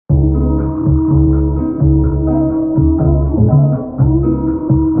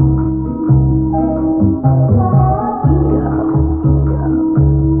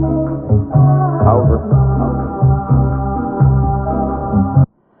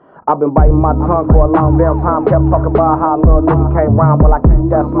I've been biting my tongue for a long damn time. Kept talking about how a little nigga came round. Well, I keep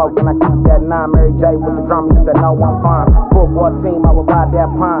that smoke and I keep that 9. Mary J with the drama, you said no, I'm fine. Full boy team, I would ride that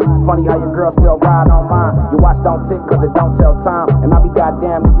pine. Funny how your girl still ride on mine. Your watch don't tick cause it don't tell time. And I be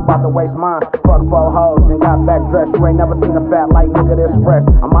goddamn if you about to waste mine. Fuck 4 hoes, then got back dressed. You ain't never seen a fat light nigga this fresh.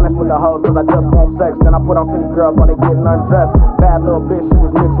 I'm honest with the hoes cause I just want sex. Then I put on city girls while they getting undressed. Bad little bitch, she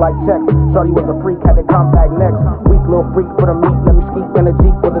was mixed like checks. Shorty was a freak, had to come back next. Weak little freak for the meat, let me skeet in the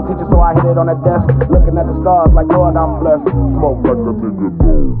Jeep with the teacher, so I hit it on the desk. Looking at the stars like Lord, I'm blessed. Smoke like a nigga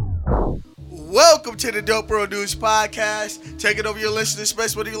do. Welcome to the Dope World News Podcast. Taking over your listening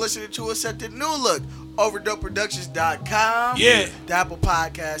space, whether you're listening to us at the new look over dopeproductions.com. Yeah. The Apple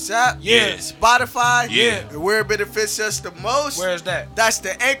Podcast app. Yeah. Spotify. Yeah. And where it benefits us the most. Where's that? That's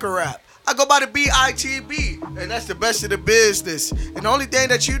the Anchor app. I go by the BITB, and that's the best of the business. And the only thing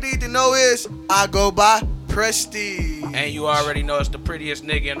that you need to know is I go by Prestige. And you already know it's the prettiest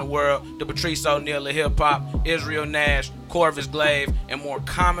nigga in the world, the Patrice O'Neal of hip-hop, Israel Nash, Corvus Glaive, and more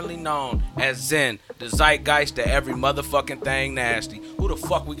commonly known as Zen, the zeitgeist to every motherfucking thing nasty. Who the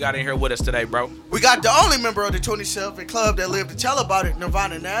fuck we got in here with us today, bro? We got the only member of the 27 Club that lived to tell about it,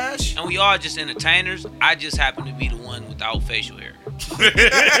 Nirvana Nash. And we all just entertainers. I just happen to be the one without facial hair.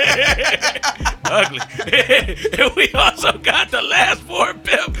 Ugly. And we also got the last 4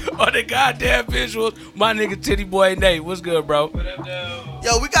 pimp on the goddamn visuals, my nigga Titty Boy Nate. What's good, bro? What up, though?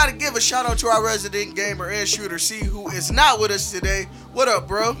 Yo, we gotta give a shout out to our resident gamer and shooter C, who is not with us today. What up,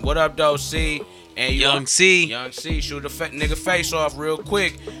 bro? What up, though, C? And Young C. Young C, shoot a nigga face off real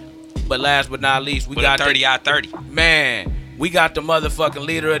quick. But last but not least, we got 30 out 30. Man, we got the motherfucking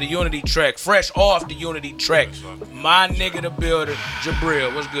leader of the Unity Trek, fresh off the Unity Trek. My nigga the builder,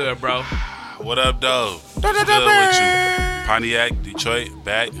 Jabril. What's good, bro? What up, though? What's good with you? Pontiac, Detroit,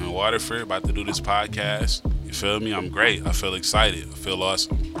 back in Waterford, about to do this podcast. You feel me? I'm great. I feel excited. I feel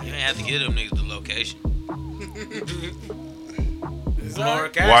awesome. You ain't have to give them niggas the location.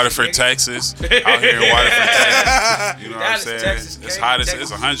 Waterford, Texas. Out here in Waterford, Texas. You know what I'm saying? Texas, it's hot as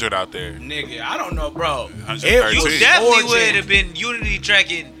it's 100 out there. Nigga, I don't know, bro. 113. You definitely would have been Unity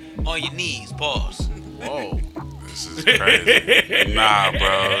tracking on your knees. Pause. Whoa. This is crazy.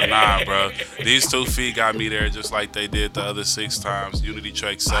 Nah, bro. These 2 feet got me there just like they did the other 6 times. Unity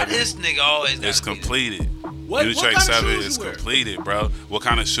Trek 7. This nigga always got It's completed. What Unity kind Trek of 7 shoes is you wear? completed, bro. What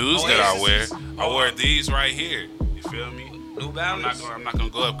kind of shoes did I wear? I wore these right here. You feel me? New Balance. I'm not gonna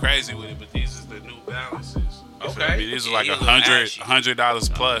go up crazy with it, but these is the New Balances. You feel Okay. me? These are Yeah, like you $100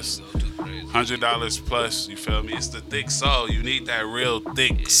 plus. Don't go too crazy. $100 plus. You feel me? It's the thick sole. You need that real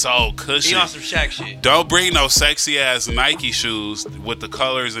thick sole Be cushion. on some Shaq shit. Don't bring no sexy ass Nike shoes with the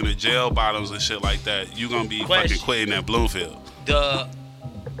colors and the gel bottoms and shit like that. You gonna be Question. fucking quitting at Bloomfield. The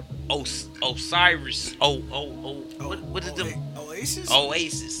Osiris. What is them? Oasis?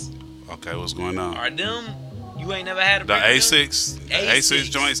 Oasis. Okay, what's going on? Are them? You ain't never had a The pair of them? Asics, the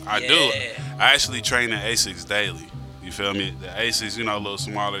Asics joints, I do. I actually train in Asics daily. You feel me? The Asics, you know, a little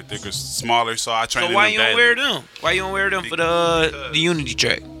smaller, thicker, smaller. So I train So in why them you don't daily. wear them? Why you don't wear them for the Unity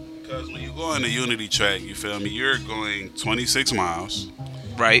track? Because when you go on the Unity track, you feel me? You're going 26 miles.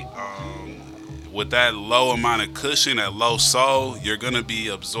 Right. With that low amount of cushion, that low sole, you're gonna be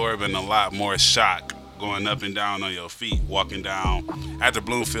absorbing a lot more shock going up and down on your feet, walking down at the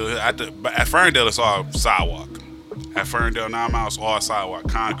Bloomfield. At Ferndale, it's all sidewalk. At Ferndale, 9 miles, all sidewalk,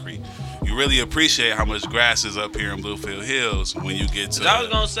 concrete. You really appreciate how much grass is up here in Bluefield Hills when you get to I was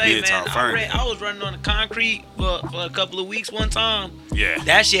gonna say, Midtown man, Ferndale. I was running on the concrete for a couple of weeks one time. Yeah.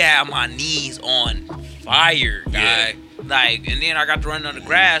 That shit had my knees on fire, guy. Yeah. Like, and then I got to run on the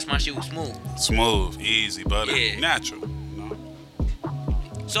grass. My shit was smooth. Smooth, easy, butter, Yeah. natural. You know?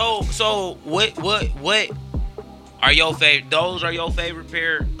 So what are your favorite? Those are your favorite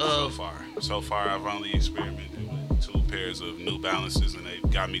pair of? So far, I've only experimented with 2 pairs of New Balances, and they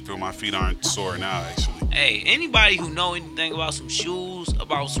got me through. My feet aren't sore now, actually. Hey, anybody who know anything about some shoes,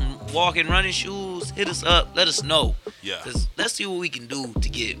 about some walking, running shoes, hit us up. Let us know. Yeah. Cause let's see what we can do to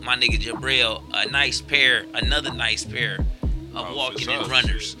get my nigga Jabril another nice pair of walking for and sure.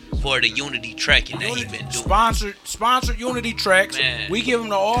 runners for the Unity trekking that he been doing. Sponsored Unity Treks. Man. We give them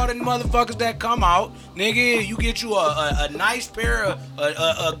to all the motherfuckers that come out. Nigga, you get you a nice pair of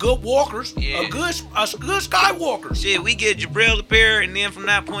a good walkers, Yeah. a good skywalkers. Shit, we get Jabril a pair, and then from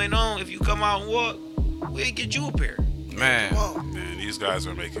that point on, if you come out and walk, we'll get you a pair. Man. Man, these guys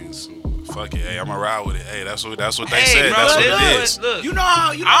are making some. Fuck it, hey, I'ma ride with it. Hey, that's what they Hey, said. bro, That's what look, it is. Look, You know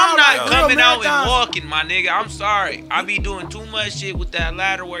how I'm not like, coming real out and marathons- walking, my nigga. I'm sorry. I be doing too much shit with that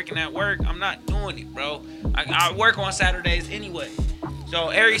ladder working at work. I'm not doing it, bro. I work on Saturdays anyway. So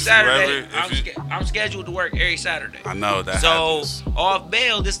every Saturday, I'm scheduled to work every Saturday. I know that. So happens. off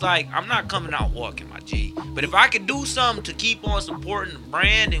bail, it's like I'm not coming out walking, my G. But if I could do something to keep on supporting the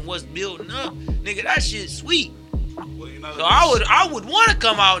brand and what's building up, nigga, that shit's sweet. Well, you know, So I would want to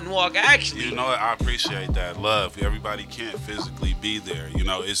come out and walk. Actually, you know what? I appreciate that love. Everybody can't physically be there. You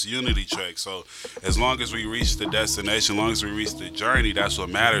know, it's unity trek. So as long as we reach the destination, as long as we reach the journey, that's what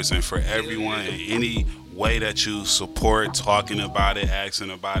matters. And for everyone in any way that you support, talking about it,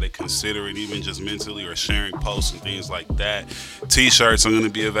 asking about it, considering even just mentally or sharing posts and things like that. T-shirts are going to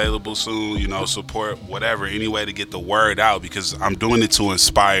be available soon. You know, support whatever, any way to get the word out, because I'm doing it to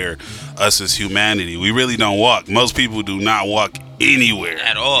inspire us as humanity. We really don't walk. Most people do not walk anywhere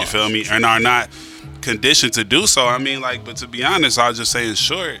at all. You feel me? And are not conditioned to do so. I mean, like, but to be honest, I'll just say in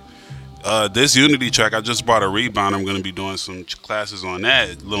short, this unity track, I just bought a rebound. I'm going to be doing some classes on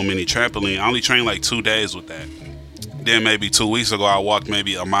that little mini trampoline. I only trained like 2 days with that. Then maybe 2 weeks ago, I walked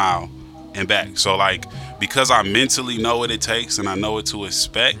maybe a mile and back. So like, because I mentally know what it takes and I know what to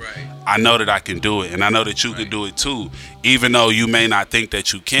expect, Right. I know that I can do it, and I know that you can do it too, even though you may not think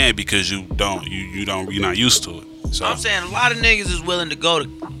that you can because you're not used to it. So I'm saying a lot of niggas is willing to go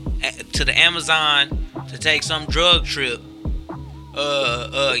to the Amazon to take some drug trip,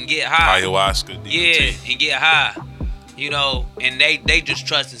 and get high. ayahuasca, DMT. Yeah, and get high. You know, and they just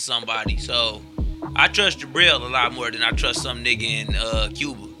trusting somebody. So I trust Jabril a lot more than I trust some nigga in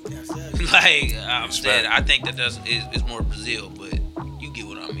Cuba. Like I'm saying, I think that is more Brazil, but you get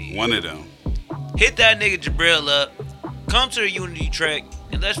what I mean. One of them. Hit that nigga Jabril up. Come to the Unity Trek,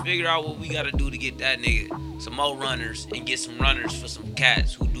 and let's figure out what we gotta do to get that nigga some more runners and get some runners for some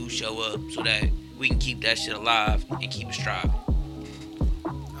cats who do show up, so that we can keep that shit alive and keep it striving.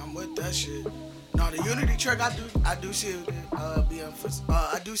 I'm with that shit. No, the Unity Trek, I do see it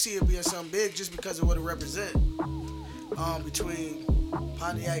being something big just because of what it represents. Between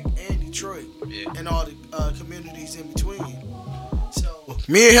Pontiac and Detroit, Yeah. and all the communities in between. So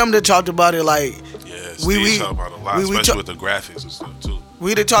me and him that talked about it, like Yeah, we Steve talked about it a lot, especially with the graphics and stuff too.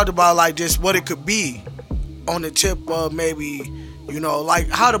 we done talked about like just what it could be on the tip of maybe, you know, like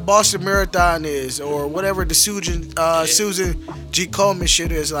how the Boston Marathon is, or whatever the Susan G. Coleman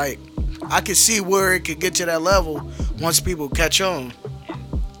shit is. Like, I could see where it could get to that level once people catch on.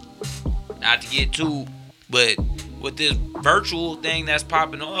 Not to get too, but with this virtual thing that's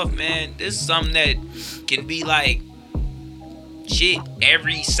popping off, man, this is something that can be like, shit,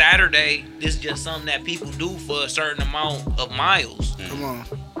 every Saturday, this is just something that people do for a certain amount of miles. Come on.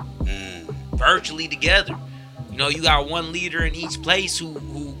 Virtually together. You know, you got one leader in each place who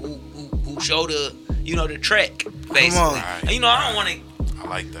show the, you know, the trek, basically. on. And, you know, I don't want to. I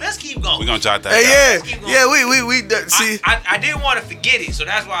like that. Let's keep going. We're gonna jot that Hey, down. Let's keep going. yeah, we see. I didn't want to forget it, so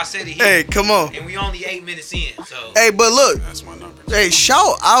that's why I said it here. Hey, come on. And we only 8 minutes in, so. Hey, but look, That's my number. hey,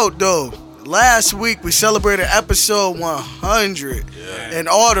 shout out though. Last week we celebrated episode 100, and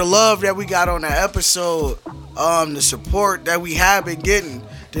all the love that we got on that episode, the support that we have been getting,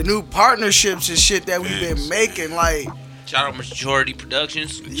 the new partnerships and shit that we've been making, like. Shout out Majority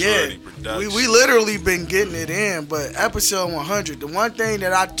Productions. Yeah, we literally been getting it in, but episode 100, the one thing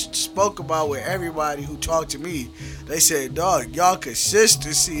that I spoke about with everybody who talked to me, they said, dog, y'all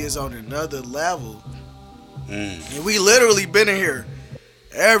consistency is on another level. And we literally been in here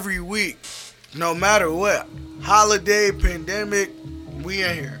every week, no matter what. Holiday, pandemic, we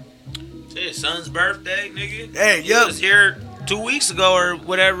in here. It's son's birthday, nigga. Hey, You yup. was here 2 weeks ago or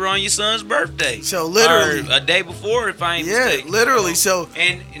whatever on your son's birthday. So literally. Or a day before, if I ain't Yeah, mistaken. literally, so.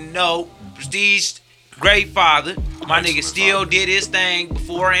 And no, Prestige, great father. My Excellent nigga still father. did his thing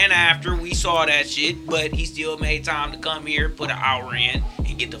before and after. We saw that shit, but he still made time to come here, put an hour in,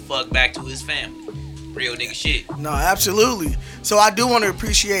 and get the fuck back to his family. Real nigga shit. No, absolutely. So I do want to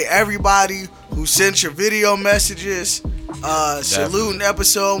appreciate everybody who sent your video messages, saluting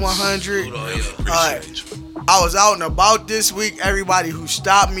episode 100. Appreciate you. I was out and about this week. Everybody who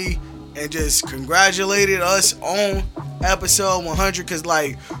stopped me and just congratulated us on episode 100, because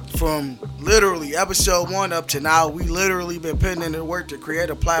like from literally episode 1 up to now, we literally been putting in the work to create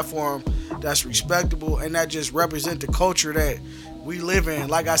a platform that's respectable and that just represent the culture that we live in.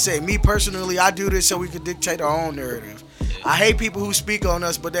 Like I say, me personally, I do this so we can dictate our own narrative. I hate people who speak on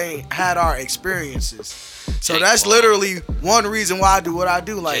us, but they ain't had our experiences. So Jake that's Paul. literally one reason why I do what I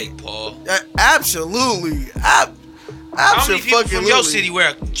do. Like, Jake Paul. absolutely. How many people from your Absolutely. city wear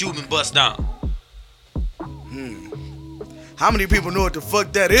a Cuban bust down? How many people know what the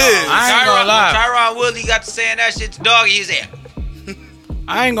fuck that is? I ain't gonna lie. Tyron Woodley got to saying that shit to Doggy, he's there.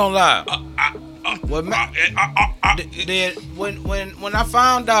 I ain't gonna lie. When I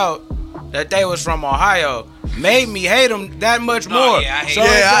found out that they was from Ohio, made me hate them that much No, more. yeah, I hate so them.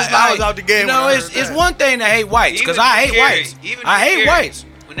 it's Yeah, just I was out the game You know, when I it's heard that. one thing to hate whites because Even I hate Gary, whites. even I hate Gary, whites.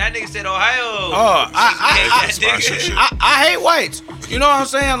 When that nigga said Ohio, Oh, I hate whites. You know what I'm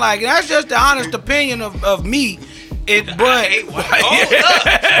saying? Like that's just the honest opinion of me. But I hate white.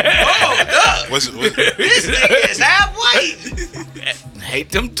 Hold up. What's This nigga is half white. hate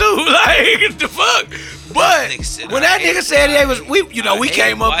them too. Like the fuck. But Nigga said, when I that hate nigga said white. it was we hate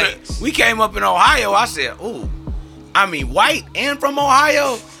came up whites. we came up in Ohio. I said, ooh, I mean white and from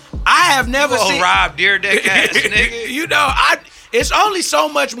Ohio. I have never Oh, seen Rob Deerdeck ass nigga. You know, it's only so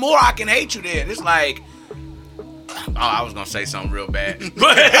much more I can hate you then. It's like, oh, I was gonna say something real bad,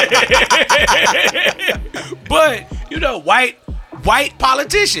 but you know, white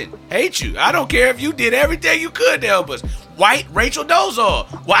politician hate you. I don't care if you did everything you could to help us. White Rachel Dolezal.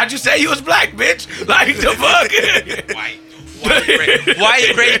 Why'd you say you was black, bitch? Like the fuck.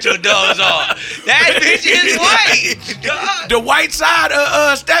 White Rachel Dolezal. That bitch is white. Dog. The white side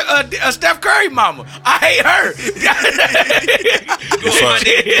of Steph Curry mama. I hate her. My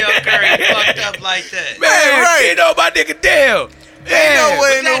nigga Dale Curry fucked up like that. Man, right. You know my nigga Dale. Yeah. no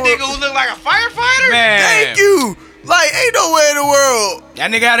way. Was that nigga who looked like a firefighter? Man. Thank you. Like, ain't no way in the world.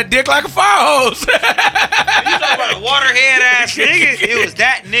 That nigga had a dick like a fire hose. You talking about a waterhead ass nigga? It was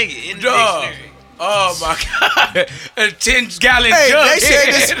that nigga in the Dog. dictionary. Oh my god. A 10-gallon Hey, jug. they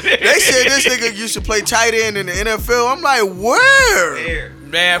said this nigga used to play tight end in the NFL. I'm like, where? There.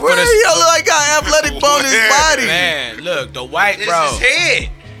 Man, for Where the he look like got athletic bone in his body? man, look, the white This bro. is his head.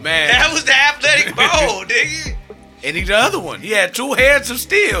 Man. That was the athletic bone, nigga. And he the other one. He had two heads of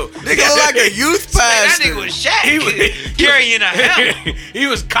steel. Nigga look like a youth Man, that pastor. nigga was Shaq. He was- carrying a helmet. He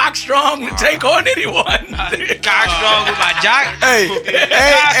was cock strong to take on anyone. Cock strong with my jock. Hey,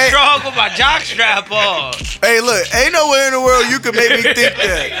 Cock hey, strong with my jock strap on. hey, look, ain't nowhere in the world you can make me think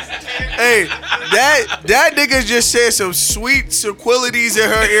that. Hey, that nigga just said some sweet sequelities in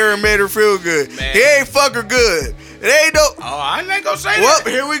her ear and made her feel good. Man. He ain't fuck her good. It ain't no. Oh, I ain't gonna say Well, that.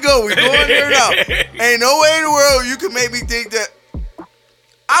 here we go. We going there now. Ain't no way in the world you can make me think that.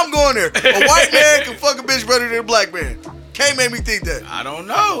 I'm going there. A white man can fuck a bitch better than a black man. Can't make me think that. I don't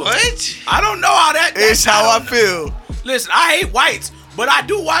know. What? I don't know how that. It's how I don't- feel. Listen, I hate whites, but I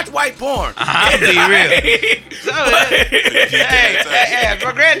do watch white porn. I'll be real. So, hey,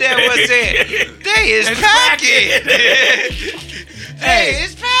 my granddad was saying, they is It's packing. Hey. Hey,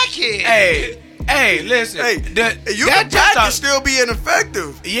 it's packing. Hey, listen. Hey, you that can just pack a- and still be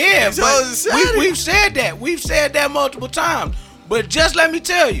ineffective. Yeah, So but it's exciting. we've said that. We've said that multiple times. But just let me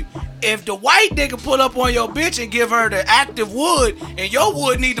tell you, if the white nigga pull up on your bitch and give her the active wood, and your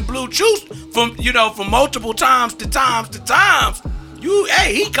wood need the blue juice from multiple times to times,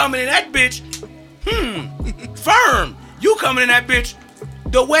 he coming in that bitch, firm. You coming in that bitch,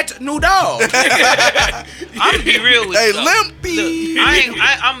 the wet new dog. I'm gonna be real with Hey, you. Though. limpy. Look,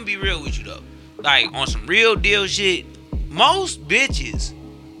 I'm gonna be real with you though. Like on some real deal shit, most bitches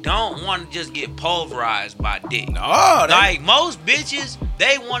don't want to just get pulverized by dick. No, Like most bitches,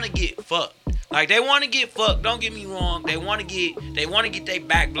 they want to get fucked. Like they want to get fucked. Don't get me wrong. They want to get their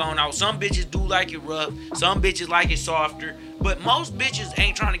back blown out. Some bitches do like it rough. Some bitches like it softer. But most bitches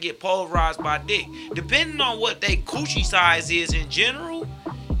ain't trying to get pulverized by dick. Depending on what they coochie size is in general,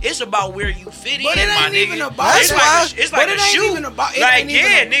 it's about where you fit But in, it my ain't nigga. even about it's that. it's But like it a ain't shoe. even about- it Like ain't even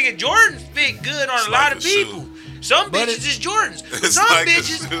yeah, a- nigga, Jordans fit good on It's a lot like of a shoe. people. Some But bitches it- is Jordans. It's Some like a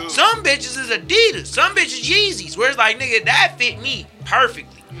bitches, shoe. some bitches is Adidas. Some bitches Yeezys. Where it's like, nigga, that fit me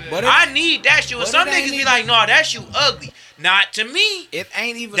perfectly. But it- I need that shoe. And but some it ain't niggas be even- like, no, that shoe ugly. Not to me. it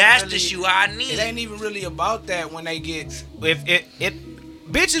ain't even. That's really, the shoe I need. It ain't even really about that when they get if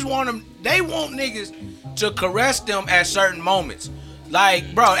it bitches want them. They want niggas to caress them at certain moments.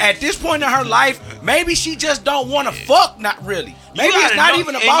 Like, bro, at this point in her life, maybe she just don't want to fuck. Not really. Maybe it's gotta not know-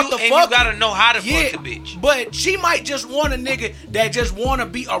 even and about you- the and fuck. you gotta know how to fuck the bitch. But she might just want a nigga that just want to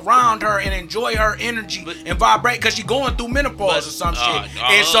be around her and enjoy her energy and vibrate because she going through menopause or some shit.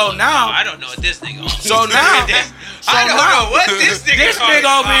 And so now, I don't know what this nigga on. so now, I don't know what this nigga this on.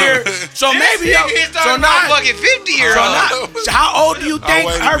 nigga over here. So This maybe nigga is so talking now, about fucking 50-year-old. so now, how old do you think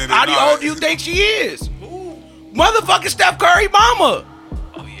wait a her? minute, How no. old do you think she is? Motherfucking Steph Curry mama.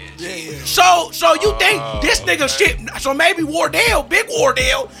 Oh yeah. So you think this nigga shit? So maybe Wardell, Big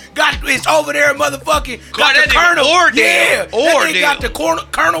Wardell, is over there, motherfucking got that the nigga Colonel. Wardell. Yeah, that Wardell. nigga got the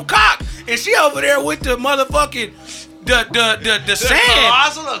Colonel Cock, and she over there with the motherfucking the sand.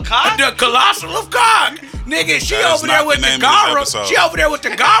 Colossal of cock? The colossal of cock, nigga. She That is over there not with the the name of this Gara. episode. She over there with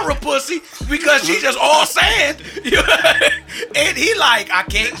the Gara pussy because she just all sand. And he like, I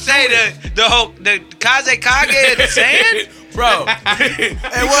can't Say the Kazekage in the sand? bro. Hey,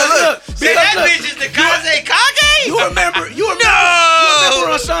 well, look. Say that bitch is the Kazekage? You remember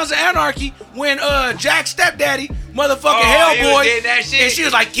on Sons of Anarchy when Jack's stepdaddy, motherfucking Hellboy, did that shit. and she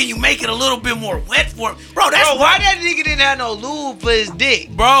was like, "Can you make it a little bit more wet for him?" Bro, that's why that nigga didn't have no lube for his dick?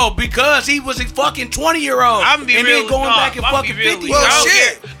 Bro, because he was a fucking 20-year-old. I'm be and real then going back and fucking 50. Well,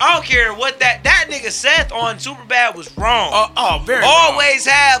 shit. I don't care what that nigga Seth on Superbad was wrong. Very Always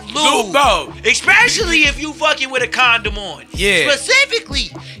have lube, bro. Especially if you fucking with a condom on. Yeah. Specifically,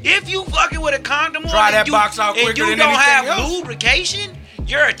 if you fucking with a condom on, Dry that box out and quicker you than don't anything have else. lubrication,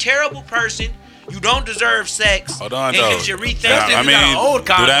 you're a terrible person. You don't deserve sex. Hold on, and though. you should rethink Yeah, it. I You got an old mean,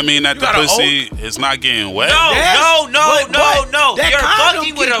 do condom. that mean that You the got an pussy is not getting wet? No. That You're condom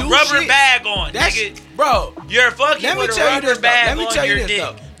fucking with can a do rubber shit. bag on, That's nigga. bro. You're fucking Let me with a tell you rubber this though. bag Let me on tell you your this dick.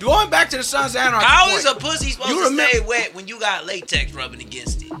 though. Going back to the Sons of Anarchy. How point, is a pussy supposed you to remember- stay wet when you got latex rubbing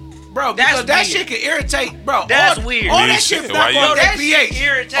against it? Bro, That's because that weird. shit can irritate, bro. That's all, weird. All Man, that shit, shit why back you- on That that shit pH.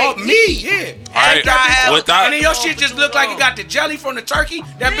 irritate Oh, me. me, yeah. Alright, without- And then your shit just look like it got the jelly from the turkey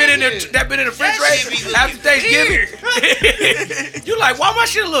that been in the Nigga, refrigerator that shit be after looking Thanksgiving. You like, why my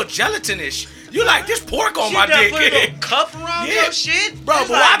shit a little gelatinous? You like this pork on my dick. Put a little cup around Yeah. your shit, Bro, It's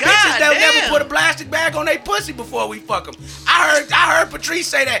but like, why bitches God that never damn. put a plastic bag on their pussy before we fuck them? I heard Patrice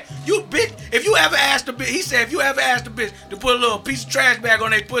say that. You bitch, if you ever asked a bitch, he said if you ever asked a bitch to put a little piece of trash bag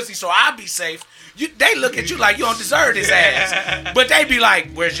on their pussy so I'll be safe, they look at you like you don't deserve this ass. But they be like,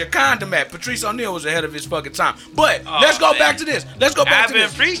 where's your condom at? Patrice O'Neal was ahead of his fucking time. But let's go back to this. Let's go back to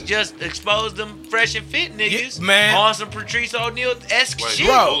this. Priest just exposed them fresh and fit niggas man. on some Patrice O'Neal-esque Wait, shit.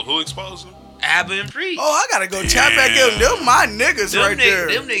 Bro. who exposed him? Abba and Priest. Oh, I gotta go tap back in. Them my niggas them right there.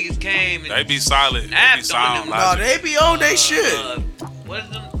 Them niggas came and They be solid. They be Snapped on sound. them. No, Logic. they be on they shit. What is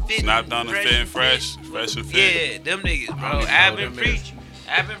them fit? Snapped on the fit and fresh and fit. Yeah, them niggas, bro. don't even know Abba who and them Preach.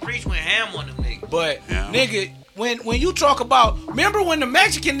 Abba and Preach went ham on them niggas. But Yeah. nigga, when you talk about, remember when the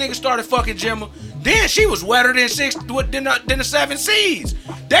Mexican nigga started fucking Gemma? Then she was wetter than the 7 Seas.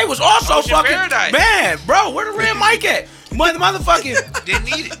 They was also Ocean fucking Paradise. man, bro. Where the red mic at? Motherfucking. Didn't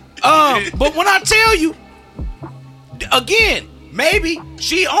need it. But when I tell you, again, maybe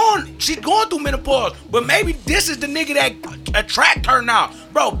she going through menopause, but maybe this is the nigga that attract her now.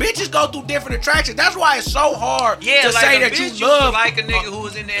 Bro, bitches go through different attractions. That's why it's so hard Yeah, to like say a that bitch you used to love like a nigga who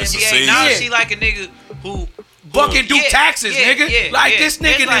was in the It's a NBA. season. Now Yeah. she like a nigga who fucking do taxes, nigga. Like, this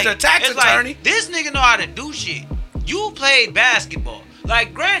nigga It's is a tax it's like, attorney. this nigga know how to do shit. You played basketball.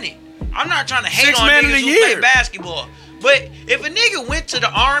 Like, granted, I'm not trying to hate Sixth on man of niggas the who year. play basketball. But if a nigga went to the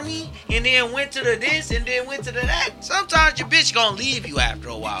army and then went to the this and then went to the that, sometimes your bitch gonna leave you after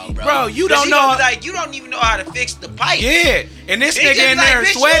a while, bro. Bro, you 'Cause don't she know- gonna be like, you don't even know how to fix the pipe. Yeah, and this He nigga just in like, there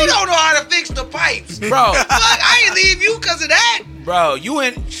bitch, sweaty. you don't know how to fix the pipes. Bro, Fuck, I ain't leave you because of that. bro,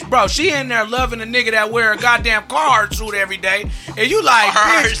 she in there loving a nigga that wear a goddamn Carhartt suit every day, and you like,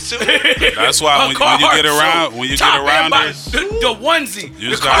 Carhartt bitch. suit. That's why when you get around, the onesie, You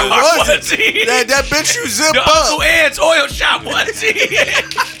the just gotta- Carhartt onesie, That bitch you zip the Uncle up. Ed's oil shop onesie.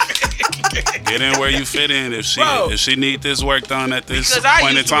 Get in where you fit in. If Bro. she need this work done at this Because I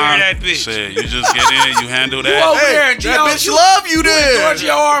point in used to wear time, that bitch. shit, you just get in, you handle You that. over there Hey, and that bitch love you there.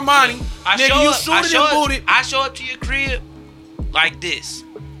 Giorgio Armani, nigga, you suited and booted. I show up to your crib like this.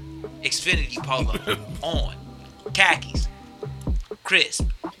 Xfinity polo on. Khakis. Crisp.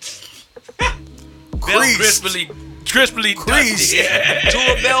 Belt Crisply Crease. dusty.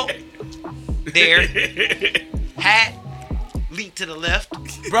 tool belt. There. Hat. Leak to the left.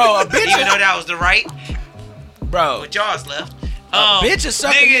 Bro, a bitch, Even though that was the right. bro, But y'all's left. bitch is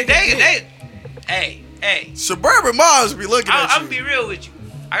sucking Nigga, nigga hey. Suburban moms be looking at I'm you. be real with you.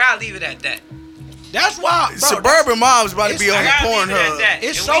 I gotta leave it at that. That's why, bro. Suburban moms about to be it's- on I gotta leave it at Pornhub. that.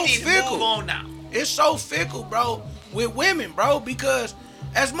 It's And so we need to fickle. move on now. It's so fickle, bro, with women, bro, because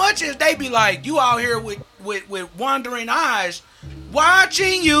as much as they be like, you out here with wandering eyes,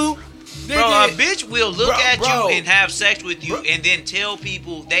 watching you, Bro, nigga, a bitch will look Bro, at bro. you and have sex with you Bro. and then tell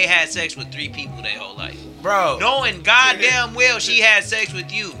people they had sex with 3 people their whole life. bro, Knowing goddamn well she had sex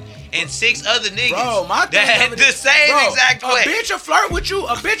with you and 6 other niggas bro, my thing that of it the is, same bro, exact way. A bitch will flirt with you.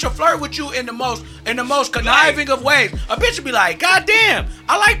 A bitch will flirt with you in the most conniving of ways. A bitch will be like, God damn,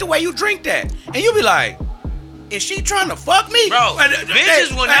 I like the way you drink that, and you be like, is she trying to fuck me? Bro,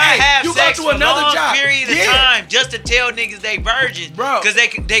 bitches will not have you sex go for to a another long job. period of Yeah. time just to tell niggas they virgins. Bro. Because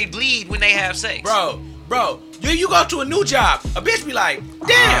they bleed when they have sex. Bro, you go to a new job. A bitch be like,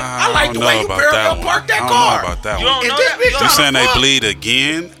 damn, I like the don't way know you about park that one. that I don't car. know about that You one. don't Is know this that? bitch You You trying don't- saying they fuck? bleed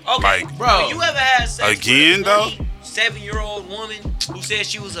again? Okay. Like, Bro. You ever had sex Again, with a 7-year-old woman who said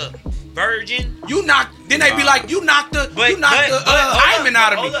she was a virgin? You knocked. Then they be like, you knocked the hymen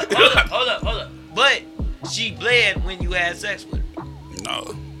out of me. Hold up. But she bled when you had sex with her.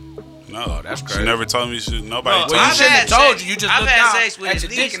 No. Oh, that's crazy. She never told me shit. Nobody Bro, told Well, me. you shouldn't have told you. You just I've looked had down sex with at at your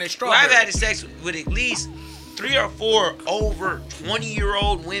dick least, and it's well, I've strawberry. had sex with at least 3 or 4 over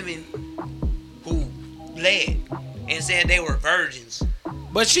 20-year-old women who bled and said they were virgins.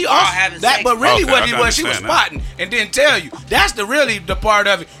 But she All also having that, sex. but really Okay, what I he can was, she was understand that. spotting and didn't tell you. That's the really the part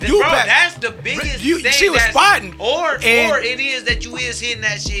of it. Bro, back- that's the biggest You- thing. she was that's- spotting, Or and- it is that you is hitting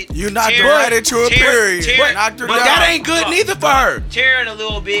that shit. You knocked her tearing- right into a period. tearing- Knocked her but down. that ain't good Bro, neither for her. Tearing a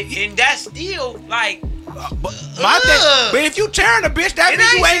little bit, and that's still like. My thing, Ugh. but if you tearing a bitch, that And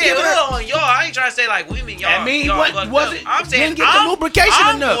means I you ain't ain't saying giving her. on y'all. I ain't trying to say like women, y'all. I mean, y'all what- fucked was up. it- I'm saying didn't get the lubrication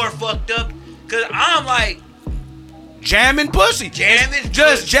I'm enough. more fucked up because I'm like Jamming pussy. Jamming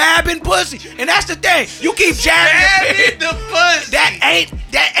Just pussy. jabbing pussy. And that's the thing. You keep jabbing jamming the pussy.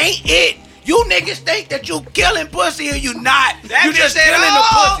 That ain't it. You niggas think that you killing pussy and you not. That You bitch just said, killing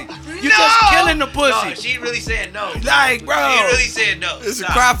 "Oh, the pussy. You no." just killing the pussy. No, she really said no. Like, bro. She really said no. It's a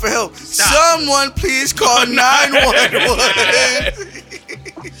Stop. cry for help. Stop. Someone please call 911.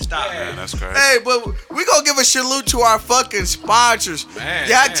 Stop. Man, that's crazy. Hey, but we gonna give a salute to our fucking sponsors. Man,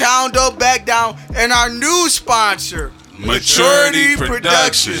 Town Don't Back Down, and our new sponsor, Maturity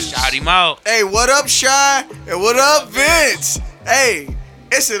Productions. Shout him out. Hey, what up, Shine? And what up, Vince? Hey,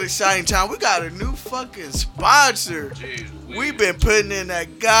 it's an exciting time. We got a new fucking sponsor. We've been putting in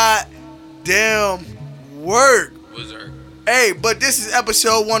that goddamn work. Wizard. Hey, but this is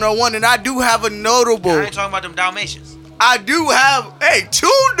episode 101, and I do have a notable. I ain't talking about them Dalmatians. I do have, 2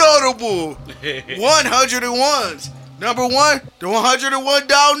 notable 101s. Number 1, the 101 Man,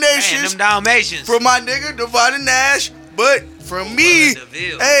 Dalmatians them Dalmatians. from my nigga Divine Nash, but from me,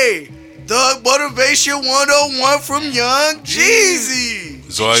 DeVille. hey, Thug Motivation 101 from Young Jeezy.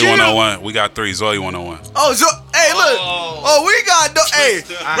 Zoe Chill. 101. We got 3. Zoe 101. Oh, hey, look. Oh. We got, hey,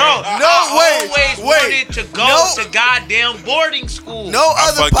 Bro, no, I wait. wanted to go to goddamn boarding school. no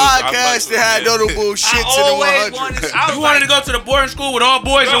other fuck with- I podcast fuck that had with- notable I shit to the always 100. wanted. You wanted to go to the boarding school with all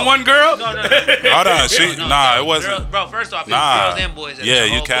boys and one girl? No. Hold on. Nah, it wasn't. Bro, first off, it was Nah. girls and boys. At Yeah, the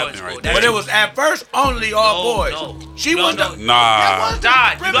you whole capping boarding right school. there. But it was at first only all No, boys. no. She No, was no. the. Nah.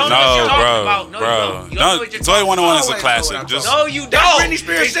 Dad, you don't know what No, you're talking bro. about. No, Bro. you don't. You don't know what you're Zoe talking 101 is a Always classic. know what I'm Just No, you That's don't. Britney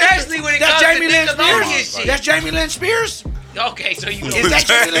Spears' Especially sister. when it That's comes Jamie to Lynn Nickelodeon Spears. shit. That's Jamie Lynn Spears. Okay, so you know. Is that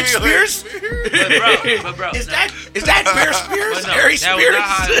Jamie Lynn Spears? But bro, Is no. that Bear Spears? But no, Harry that was Spears? not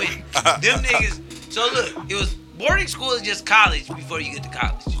how it went. Them niggas. So look, it was boarding school is just college before you get to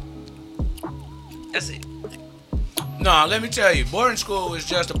college. That's it. No, let me tell you, boarding school was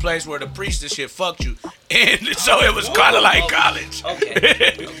just a place where the priest and shit fucked you, and so it was kind of like college.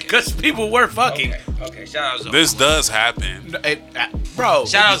 Okay. Because people were fucking. Okay. Shout out Zoe. this does happen. Bro,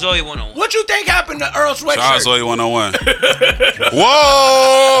 Shout out Zoe 101. what you think happened to Earl Shout out Sweatshirt? Zoe 101.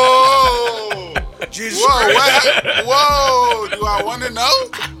 Whoa! Jesus Whoa! Christ. Whoa! Do I want to know?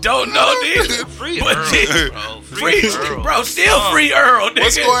 Don't know, dude. Free But Earl, shit, bro. Free, Earl. bro, still free Earl. Nigga.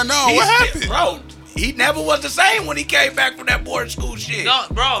 What's going on? What happened? Bro, he never was the same when he came back from that boarding school shit. No,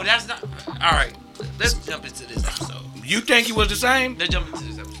 bro, that's not. All right, let's jump into this episode. You think he was the same? Let's jump into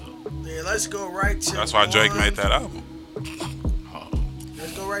this episode. Yeah, let's go right to That's why Drake one. made that album.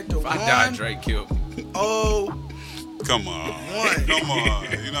 Let's go right to If I died, Drake killed me. 101. Come on. Come on.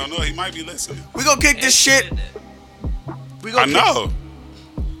 You don't know. He might be listening. We gonna kick this shit. We I gonna know.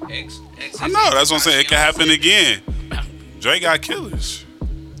 X, I know. That's what I'm saying. It can happen again. Drake got killers.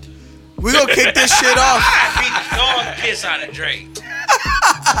 We gonna kick this shit off. I beat the dog piss out of Drake.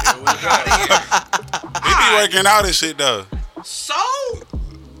 He be working out and shit though. So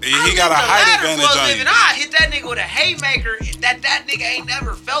He got a height advantage on you. I hit that nigga with a haymaker that nigga ain't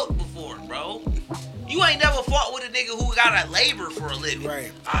never felt before, bro. You ain't never fought with a nigga who got a labor for a living.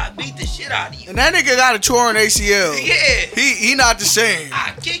 Right. I beat the shit out of you. And that nigga got a torn ACL. Yeah. He not the same.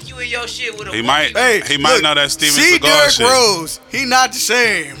 I kick you in your shit with a He might. Hey, He might look, know that Steven see Seagal Derrick shit. Rose. He not the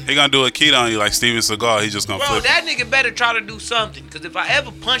same. He gonna do a keto on you like Steven Seagal. He just gonna Bro, flip. that nigga better try to do something. Cause if I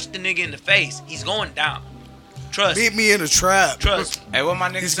ever punch the nigga in the face, he's going down. Trust. Beat me in a trap. Trust. Hey, what my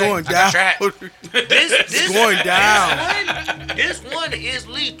nigga He's say? going I got down. trapped. This going down. This one is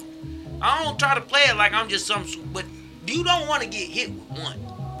lethal. I don't try to play it like I'm just some, but you don't want to get hit with one.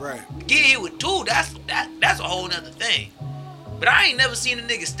 Right. Get hit with two, that's a whole nother thing. But I ain't never seen a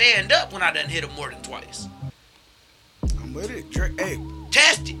nigga stand up when I done hit him more than twice. I'm with it. Hey,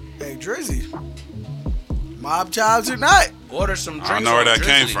 Test it. hey, Drizzy. Mob jobs or not, Order some drinks. I don't know where on that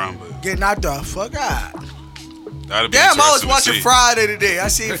came Drizzly. from, but get knocked the fuck out. that'd be Damn, I was interesting to watching see. Friday today. I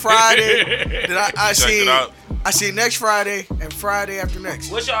seen Friday. Then I Check seen it out. I seen next Friday and Friday after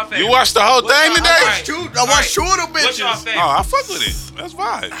next. What's y'all favorite? You watched the whole What's thing y'all- today? alright, I watched two of them What's y'all bitches. favorite? Oh, I fuck with it. That's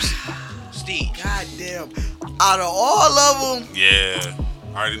vibes. Steve. God damn. Out of all of them, Yeah.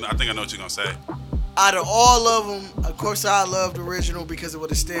 I think I know what you're gonna say. out of all of them, of course I loved the original because of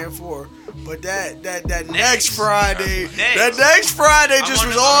what it stand for. But that next Friday, that next Friday just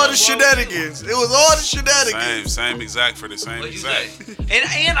was all the shenanigans. It was all the shenanigans. Same exact for the same What'd you exact.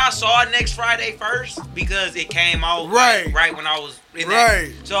 say? And I saw it next Friday first because it came out Right. right when I was in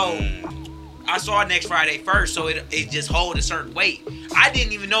Right. that. So I saw it next Friday first, so it just hold a certain weight. I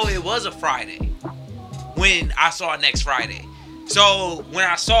didn't even know it was a Friday when I saw it next Friday. So when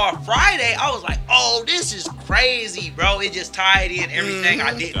I saw Friday, I was like, "Oh, this is crazy, bro!" It just tied in everything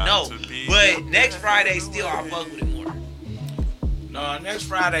I didn't know. But next Friday, still, I fuck with it more. No, next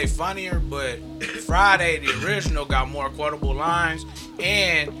Friday funnier, but Friday the original got more quotable lines,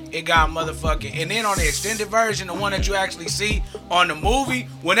 and it got motherfucking. And then on the extended version, the one that you actually see on the movie,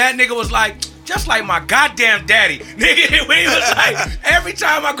 when that nigga was like, just like my goddamn daddy, nigga, when he was like, every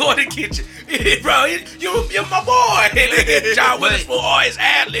time I go in the kitchen, bro, you're my boy. Nigga, John Witherspoon, all his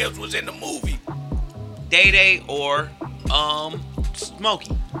ad libs was in the movie. Day Day or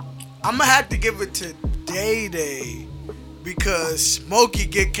Smokey. I'm gonna have to give it to Day Day because Smokey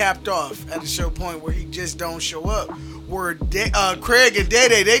get capped off at a certain point where he just don't show up. Where Craig and Day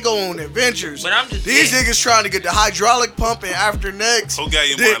Day, they go on adventures. But I'm just These saying, niggas trying to get the hydraulic pump and after next. Who got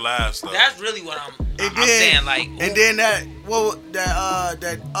you more laughs though? that's really what I'm And saying. Like, and then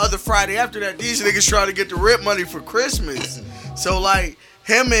that other Friday after that, these niggas trying to get the rent money for Christmas. So like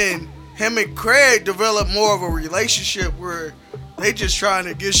him and Craig developed more of a relationship where they just trying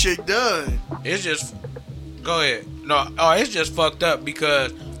to get shit done. It's just, go ahead. No, it's just fucked up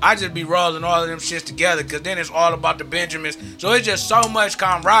because I just be rolling all of them shits together because then it's all about the Benjamins. So it's just so much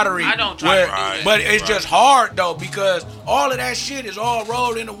camaraderie. I don't try to do that. But it's just hard though because all of that shit is all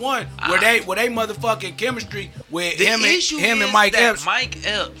rolled into one. Where they motherfucking chemistry with him and Mike Epps. Mike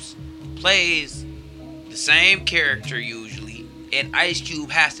Epps plays the same character usually, and Ice Cube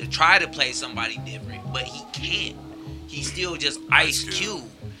has to try to play somebody different, but he can't. He's still just Ice Cube.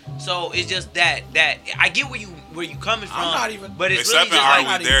 So it's just that I get where you coming from. I'm not even. But it's Except really Are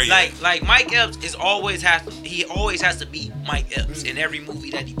just We There Yet? like Mike Epps always has to be Mike Epps in every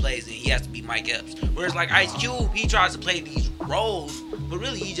movie that he plays in. He has to be Mike Epps. Whereas like Ice Cube, he tries to play these roles, but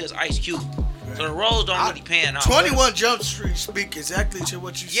really he's just Ice Cube. So the roles don't really pan out. 21 Jump Street speak exactly to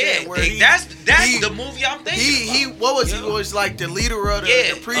what you said. Where that's the movie I'm thinking about. He was like the leader of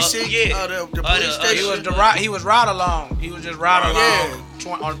the precinct of the police station. He was ride along. He was just ride along.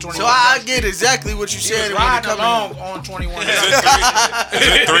 On 21. So I get exactly what you said. He was riding along on 21. Is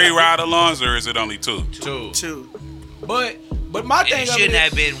it 3 ride-alongs or is it only 2? 2. But my thing it shouldn't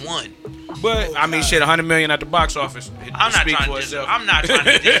have been 1. But I mean, shit, $100 million at the box office. I'm not trying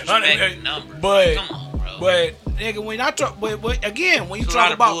to disrespect the number. But come on, bro. But nigga, when I talk, but again, when you It's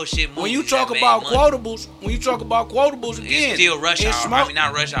talk about when you talk about quotables, again, it's still Rush Hour. Smoke. I mean,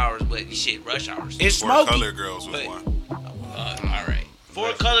 not Rush Hours, but shit, Rush Hours. It's Four Smokey. Color Girls was one. All right.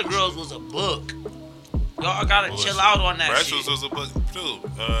 4 Color Girls was a book. Y'all gotta chill out on that Precious shit. was a book too.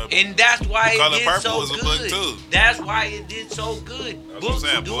 And that's why Color it did Purple so was a good. book too. That's why it did so good. That's what I'm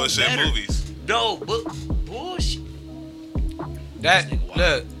saying. Bullshit movies. No, bullshit. That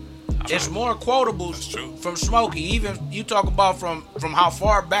look, it's more quotables from Smokey. Even you talk about from how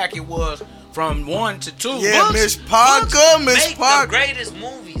far back it was from 1 to 2. Yeah, Miss Parker, Miss Parker. The greatest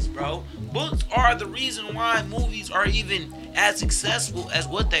movies, bro. Books are the reason why movies are even as successful as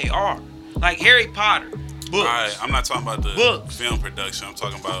what they are. Like Harry Potter. Books. Right, I'm not talking about the film production. I'm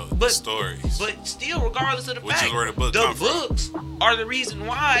talking about the stories. But still, regardless of the Which fact, is where the book come from. books are the reason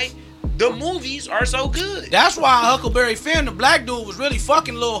why the movies are so good. That's why Huckleberry Finn, the black dude, was really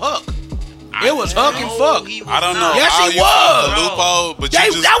fucking Lil Huck. It was Huck and Fuck. I don't know. Yes, how he you was. The loophole, but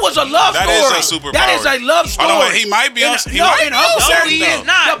that was a love story. That is a superpower. That is a love story. Hold on, he might be on. He is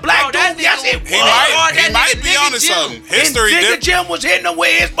not. The black dude, yes, he was. He might be onto something. History Nigga Jim was hitting the with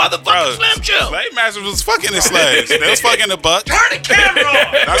his motherfucking Slim Jim. Slave masters was fucking his slaves. They was fucking the buck. Turn the camera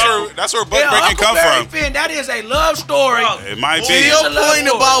on. That's where buck breaking come from. Finn, that is a love story. It might To be.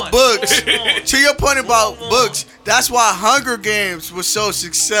 your point about books, that's why Hunger Games was so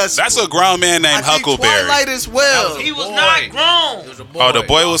successful. That's a grown man named Huckleberry. Twilight as well. He was not grown. Oh, the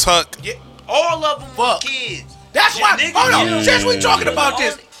boy was Huck. Yeah. All of them were kids. That's why. Hold on. Since we talking about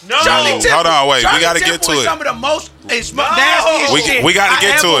this, No. Johnny Temple, Hold on, wait. We Johnny gotta Temple get to is it. Some of the most nastiest shit We gotta I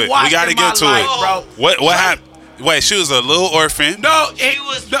get to ever it. We watched gotta in get my to life, it. bro. What happened? Wait, she was a little orphan. No, She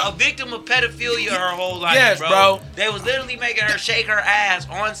was a victim of pedophilia her whole life, Yes, bro. They was literally making her shake her ass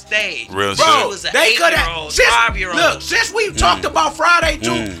on stage. Real Bro, shit. She was an they could 8-year-old, have 5-year-old. Look, since we talked about Friday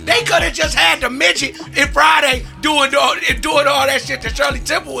too, they could have just had the midget in Friday doing all that shit that Shirley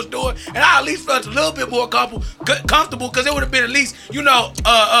Temple was doing, and I at least felt a little bit more comfortable because it would have been at least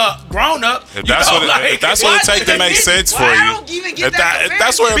grown up. If that's what it takes to make sense for I you. don't even get If that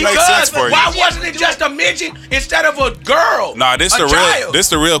that's where it makes Because sense for you. why wasn't it just a midget instead of a girl? Nah, this the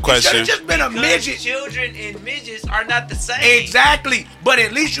real It should question. have just been a Because midget. children and midgets are not the same. Exactly, but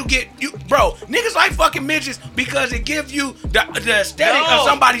at least bro. Niggas like fucking midgets because it gives you the aesthetic of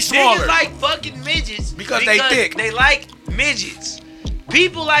somebody smaller. Niggas like fucking midgets Because they thick. They like midgets.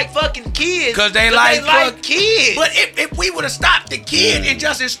 People like fucking kids because they like kids. But if we would have stopped the kid and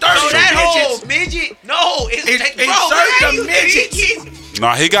just inserted so the that whole midgets, midget, no, it's insert how the you midgets. think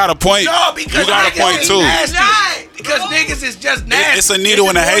Nah, he got a point. No, because you got a niggas point is too. nasty. Not, Because bro. niggas is just nasty. It's a needle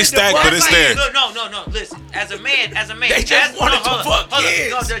in a haystack, but it's there. No. Listen, as a man, They just wanted to fuck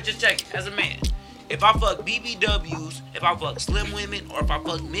kids. No, just check it. As a man, if I fuck BBWs, if I fuck slim women, or if I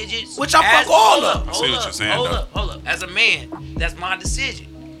fuck midgets, Which I fuck all of. I see what you're saying, though. Hold up. As a man, that's my decision.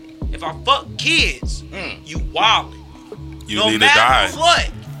 If I fuck kids, you wildin'. You No need to matter die.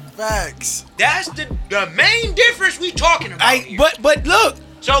 what. Facts. That's the main difference we talking about here. But look,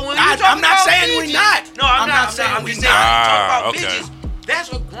 So when you I'm talk not about saying we midgets, not. No, I'm not saying saying I'm we just not. saying when you talk about okay. midgets. That's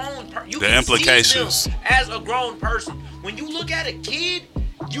a grown person. You The can implications. see them as a grown person. When you look at a kid,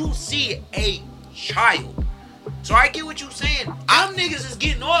 you see a child. So I get what you're saying. Them niggas is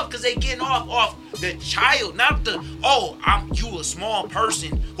getting off because they getting off the child, not the you a small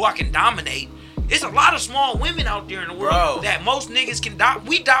person who I can dominate. There's a lot of small women out there in the world that most niggas can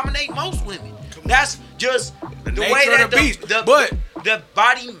we dominate most women. That's just the way nature that of the beast. the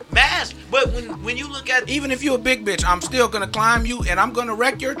body mass. But when you look at even if you a big bitch, I'm still gonna climb you and I'm gonna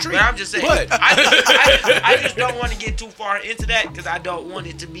wreck your tree. But I'm just saying, But I just don't want to get too far into that because I don't want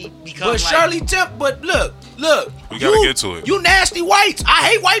it to become like. Shirley Temple. But look, We gotta get to it. You nasty whites. I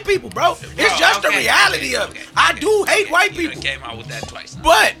hate white people, bro. It's just the reality of it. I do hate white You people. done came out with that twice. Now.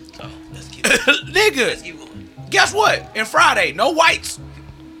 But So let's keep let's nigga, keep going. guess what? In Friday, no whites.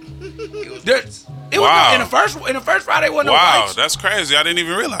 It was Wow. in the first Friday wasn't no Wow, whites. that's crazy. I didn't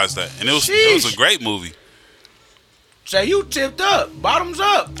even realize that. And it was a Sheesh. great movie. Say you tipped up, bottoms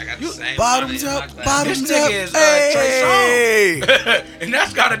up. I got the You- same Bottoms money in my up, glass. bottoms This nigga up. is, Hey. Trey Songz. And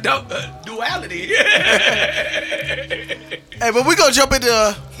that's got a duality. Hey, but we gonna jump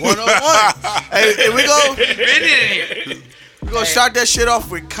into 101. Hey, we go. Been in here. We gonna start that shit off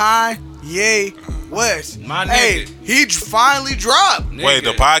with Kanye West. My Hey, nigga. he finally dropped. Wait,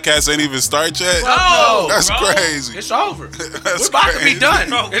 the podcast ain't even start yet? No, That's bro. crazy. It's over. That's We're about to be crazy. done.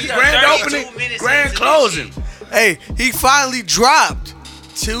 Bro, we It's are grand 32 opening, minutes grand into this closing. shit. Hey, he finally dropped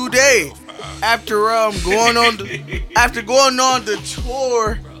today after going on the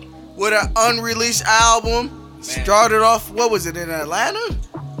tour with an unreleased album. Started off, what was it, in Atlanta?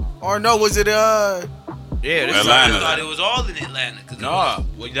 Or no, was it Yeah, this Atlanta. I thought it was all in Atlanta. 'Cause it No,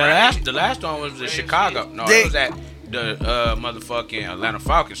 was- the last one was in Chicago. No, They- it was at the motherfucking Atlanta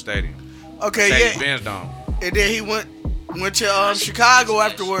Falcons Stadium. Okay, Mercedes yeah. Benz Dome. And then he went to Chicago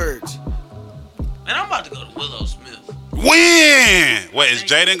afterwards. Man, I'm about to go to Willow Smith. When? Wait, is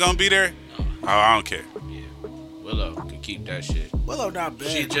Jaden gonna be there? Oh, I don't care. Willow can keep that shit. Willow not bad.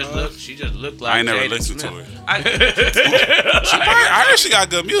 She just looked like I ain't never Jaden listened Smith. to it. I I heard she got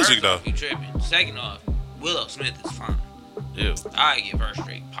good music First though. off, you tripping. Second off, Willow Smith is fine. Ew. I give her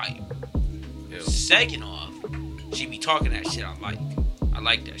straight pipe. Ew. Second off, she be talking that shit I like. I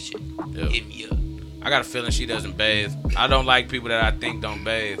like that shit. Ew. Hit me up. I got a feeling she doesn't bathe. I don't like people that I think don't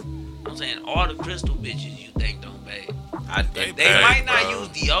bathe. I'm saying all the crystal bitches you think don't bathe. They They Bathe, might not bro. use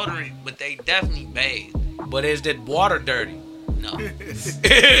deodorant, but they definitely bathe. But is that water dirty? No. is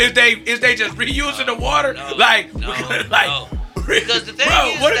they just reusing the water? No, like no, like no. Because the thing Bro,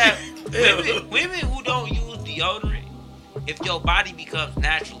 is what that if you- women who don't use deodorant, if your body becomes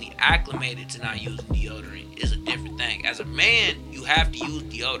naturally acclimated to not using deodorant, it's a different thing. As a man, you have to use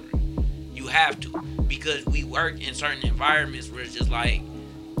deodorant. You have to. Because we work in certain environments where it's just like,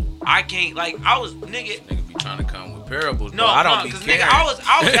 I can't, like, I was, nigga, Niggas be trying to come with parables, no, bro. I don't be because caring. nigga,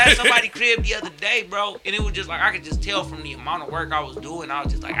 I was at somebody's crib the other day, bro, and it was just like I could just tell from the amount of work I was doing. I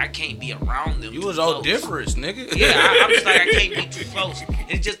was just like, I can't be around them. You too was close. odoriferous, nigga. Yeah, I'm just like, I can't be too close.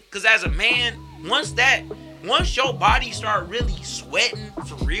 It's just because as a man, once your body start really sweating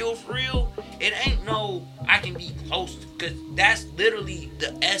for real, it ain't no I can be close, because that's literally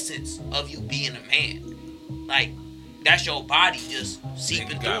the essence of you being a man. Like, that's your body just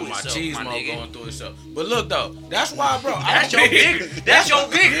seeping Got through my itself, cheese my mo nigga. going through itself. But look though, that's why, bro. That's your bigger. That's your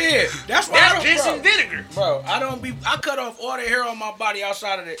bigger. Yeah, that's why. That's I don't, piss bro. and vinegar. Bro, I cut off all the hair on my body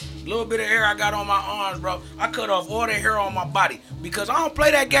outside of the little bit of hair I got on my arms, bro. I cut off all the hair on my body because I don't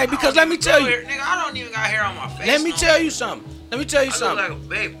play that game. Because let me tell you, nigga, I don't even got hair on my face. let me tell you something. I look like a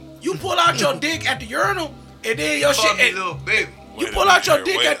baby. You pull out your dick at the urinal, and then your Call me shit. little baby. You Wait pull a out your minute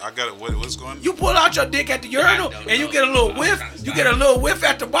dick here. at. I got it. What's going on? You pull out your dick at the urinal, and you get a little whiff. You get a little whiff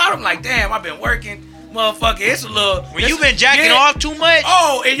at the bottom, like damn, I've been working, motherfucker. It's a little. When you been jacking off too much,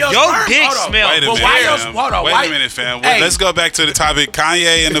 Oh, and your sperm, dick hold on. smell. Wait a But minute, why your- fam. hold on, Wait why- a minute, fam. Hey. Let's go back to the topic.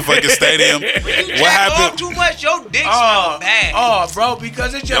 Kanye in the fucking stadium. when you What jack off happened? too much, your dick smell bad. Oh, bro,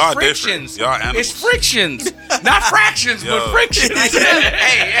 because it's just Y'all frictions. different. Y'all animals. It's frictions, not fractions, but Yo. frictions.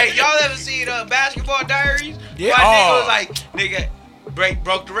 hey, y'all ever seen Basketball Diaries? Yeah. My nigga Oh. was like, nigga,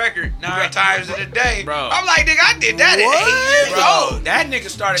 broke the record 9 times in a day. Bro. I'm like, nigga, I did that What? at 8 years Bro, old. that nigga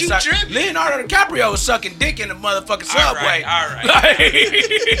started You sucking. tripping? Leonardo DiCaprio was sucking dick in the motherfucking subway. All right.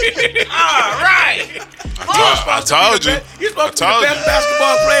 All right. I told you. He's supposed to be I the told best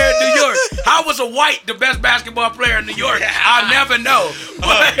basketball player in New York. How was a white the best basketball player in New York? I'll never know.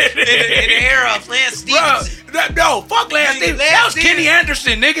 But in the era of Lance Bro, Stevenson. no, fuck Lance Nigga, Stevens. Lance That was Stevens. Kenny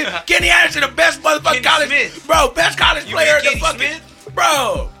Anderson, nigga. Kenny Anderson, the best motherfucking Kenny college. Smith. Bro, best college You player mean in the Kenny fucking. Smith?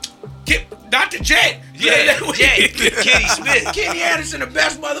 Bro. Not the Jet. Yeah, Kenny Smith. Kenny Anderson, the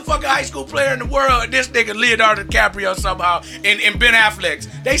best motherfucking high school player in the world. And this nigga Leonardo DiCaprio somehow and Ben Affleck.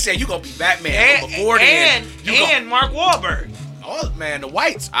 They said you gonna be Batman. But before then, you and Mark Wahlberg. oh man, the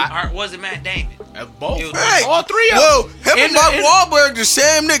whites. Or was it Matt Damon? Both. It was- Hey, all three of whoa, them. him and Mark Wahlberg, the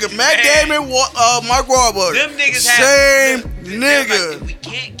same nigga. Matt Hey. Damon, Mark Wahlberg. Them niggas same have nigga. Like, if we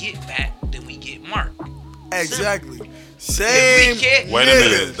can't get Matt, then we get Mark. Exactly. If Same. we can't, Wait a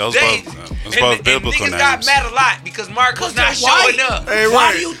minute. Those They- both biblical niggas names. got mad a lot because Mark was not showing up. Hey, Why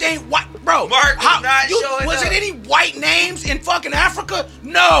right. do you think bro? Mark was not showing Was up. it any white names in fucking Africa?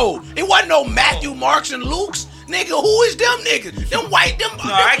 No, it wasn't no Matthew, Marks, and Lukes. Nigga, who is them niggas? Them white, them.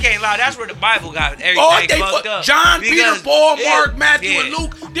 No, I can't lie. That's where the Bible got everything Oh, they fucked up. John, Because- Peter, Paul, yeah, Mark, Matthew, yeah. and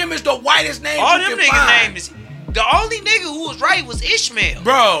Luke. Them is the whitest names All you them can niggas' find. names. The only nigga who was right was Ishmael.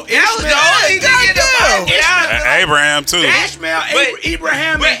 Bro, That was the only nigga in the Bible. Ishmael, Abraham too. Ishmael, But-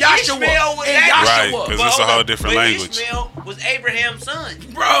 Abraham, but and Joshua. Ishmael was and actually- Right, Joshua. 'cause But it's a hold whole up, different but language. Ishmael was Abraham's son.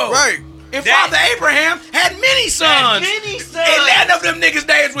 Bro. Right. And That- Father Abraham had many sons. many sons. And none of them niggas'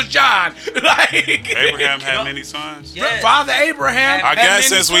 names was John. Like Abraham had many sons. Yeah. Father Abraham. I had guess many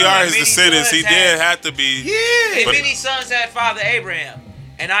since we sons. are his Many descendants, he sons did had- have to be. Yeah. But- Many sons had Father Abraham,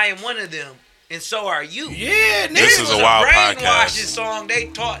 and I am one of them, and so are you. Yeah, nigga. This It is was a wild brainwashing podcast. song they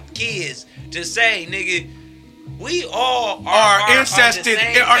taught kids to say, nigga, we all our are incested, the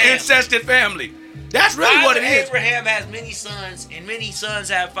same our family. incested family. That's really what it Father is. Abraham has many sons, and many sons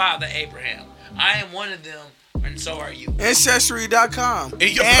have Father Abraham. I am one of them, and so are you. Ancestry.com. And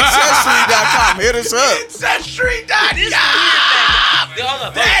your- Ancestry.com. Hit us up. Ancestry.com. This is the weird thing. Hold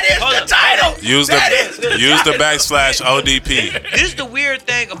up, That is hold the up. title. Use That is the use the backslash ODP. This is the weird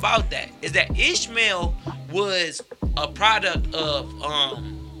thing about that is that Ishmael was a product of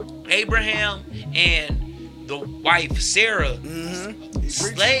Abraham and the wife Sarah,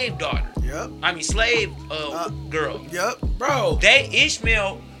 slave daughter. Yep. I mean slave girl. Yep. Bro, They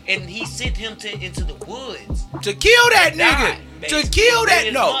Ishmael and he sent him into the woods. to kill that Died, nigga. To basically, kill with that.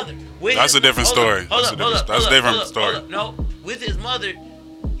 his No. mother. With That's his- a different hold up, story. hold That's up, a hold different- up, that's a hold up, different hold up, story. hold up. No, with his mother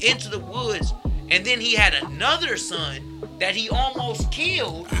into the woods, and then he had another son that he almost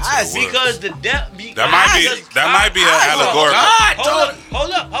killed Isaac. because the That might be an allegorical. God Hold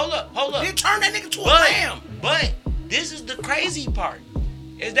told up, hold up. He turned that nigga to a But, lamb. but this is the crazy part,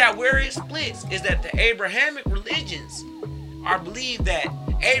 is that where it splits is that the Abrahamic religions are believed that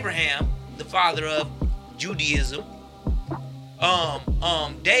Abraham, the father of Judaism,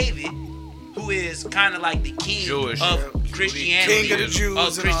 David, who is kind of like the king Jewish, of Christianity, King of the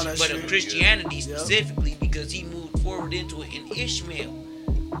Jews and all that but shit. of Christianity Yep. specifically because he moved forward into it in Ishmael,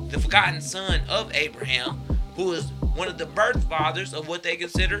 the forgotten son of Abraham, who is one of the birth fathers of what they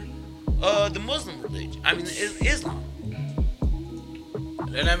consider the Muslim religion. I mean, Islam.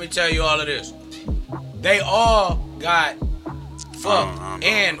 Then let me tell you all of this. They all got fucked I don't know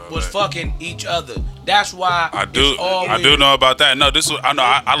and about was that. fucking each other. That's why I do. it's always- I do know about that. No, this was. I know.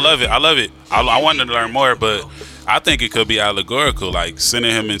 I love it. I love it. I wanted to learn more, but I think it could be allegorical, like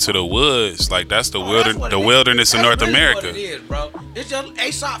sending him into the woods. Like that's the That's what it is. wilderness in That's North really America. What it is, bro. It's just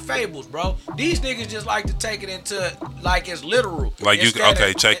Aesop fables, bro. These niggas just like to take it into like it's literal. Like you. Instead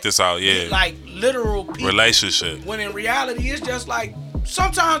Okay, of- check this out. Yeah. Like literal people. Relationship. When in reality, it's just like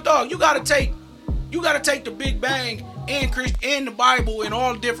sometimes, dog, you gotta take the Big Bang in the Bible and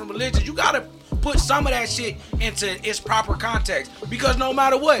all different religions, you gotta put some of that shit into its proper context. Because no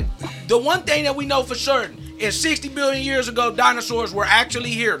matter what, the one thing that we know for certain is 60 billion years ago, dinosaurs were actually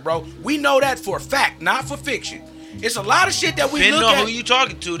here, bro. We know that for a fact, not for fiction. It's a lot of shit that we Depending look on at. who you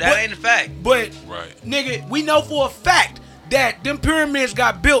talking to, that ain't a fact. But, Right. nigga, we know for a fact that them pyramids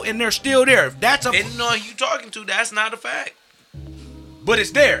got built and they're still there. That's a... Depending on who you talking to, that's not a fact. But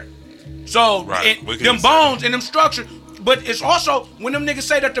it's there. So, Right. them bones and them structures. But it's also, when them niggas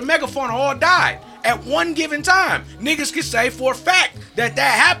say that the megafauna all died at one given time, niggas can say for a fact that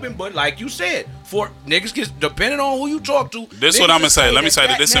happened. But like you said, for niggas can, depending on who you talk to. This is what I'm gonna say. Let me say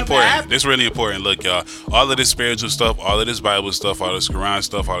that this is never important. happened. This is really important. Look, y'all. All of this spiritual stuff, all of this Bible stuff, all this Quran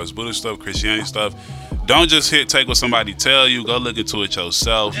stuff, all this Buddhist stuff, Christianity stuff. Don't just take what somebody tell you. Go look into it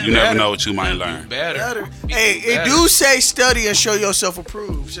yourself. You never know what you might learn. Better. Hey, it do say study and show yourself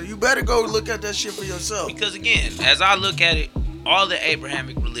approved. So you better go look at that shit for yourself. Because again, as I look at it, all the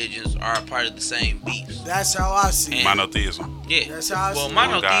Abrahamic religions are a part of the same beast. That's how I see it. Monotheism. Yeah. That's how I well, see it.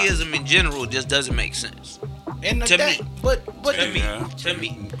 monotheism in general just doesn't make sense. And To me. But To me. Yeah. To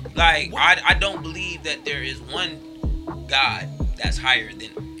me. Like, I don't believe that there is one God that's higher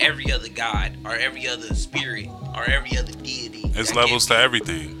than every other God or every other spirit or every other deity. It's that levels to can be-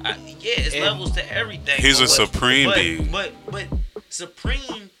 everything. It's levels to everything. He's a But- supreme being. But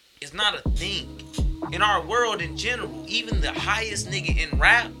supreme is not a thing. In our world in general, even the highest nigga in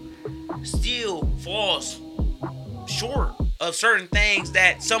rap still falls short of certain things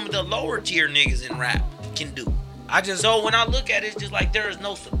that some of the lower tier niggas in rap can do. So when I look at it, it's just like there is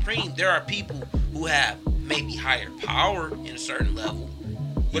no supreme. There are people who have maybe higher power in a certain level,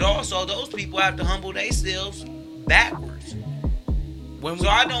 but also those people have to humble themselves backwards. So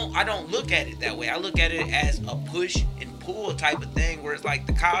I don't look at it that way. I look at it as a push and pull type of thing, where it's like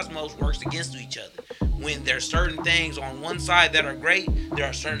the cosmos works against each other. When there's certain things on one side that are great, there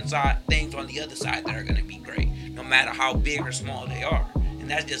are certain things on the other side that are going to be great, no matter how big or small they are. And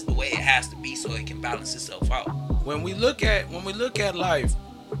that's just the way it has to be, so it can balance itself out. when we look at life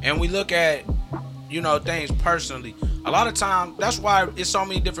and we look at, you know, things personally, a lot of times that's why it's so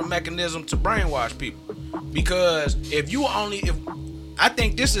many different mechanisms to brainwash people. Because if I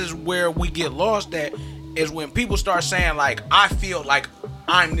think this is where we get lost at, is when people start saying like, I feel like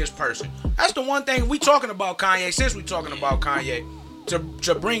I'm this person. That's the one thing we talking about Kanye, since we talking about Kanye,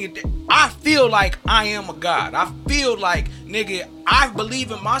 to bring it. I feel like I am a god. I feel like, nigga, I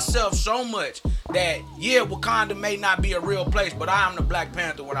believe in myself so much that, yeah, Wakanda may not be a real place, but I am the Black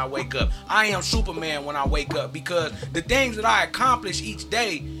Panther when I wake up. I am Superman when I wake up, because the things that I accomplish each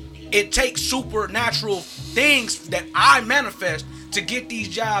day, it takes supernatural things that I manifest to get these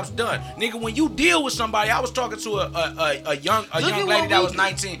jobs done. Nigga, when you deal with somebody, I was talking to a young lady that was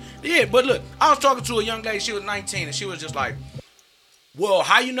 19. Yeah, but look, I was talking to a young lady, she was 19, and she was just like, well,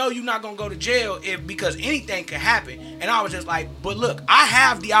 how you know you're not gonna go to jail because anything can happen? And I was just like, but look, I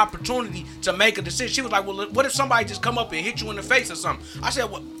have the opportunity to make a decision. She was like, well, what if somebody just come up and hit you in the face or something? I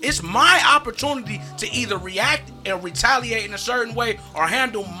said, well, it's my opportunity to either react and retaliate in a certain way or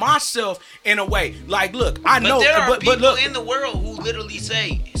handle myself in a way. Like, look, I know, But there are people look, in the world who literally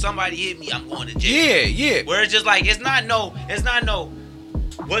say, somebody hit me, I'm going to jail. Yeah. Where it's just like, it's not no,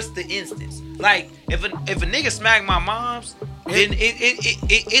 what's the instance? Like, if a nigga smack my mom's, then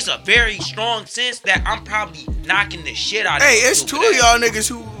it's a very strong sense that I'm probably knocking the shit out of Hey, it's two of y'all niggas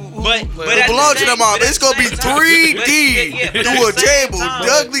who But belong to them all. It's gonna be 3D through a table.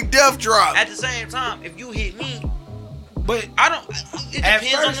 Ugly death drop. At the same time, if you hit me, but I don't. It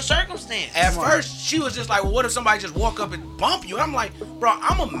depends on the circumstance. At first, she was just like, well, what if somebody just walk up and bump you? And I'm like, bro,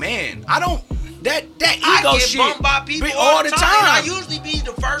 I'm a man. I don't. That ego I get shit bumped by people be all the time. I time. usually be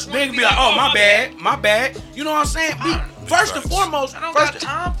the first one. Nigga to be like, oh, my bad. You know what I'm saying? First and foremost, I don't got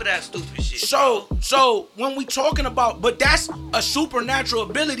time for that stupid shit. So when we talking about, but that's a supernatural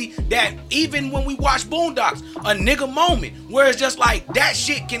ability that even when we watch Boondocks, a nigga moment where it's just like that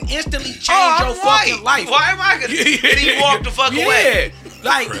shit can instantly change your fucking life. Why am I gonna? Did he walk the fuck away?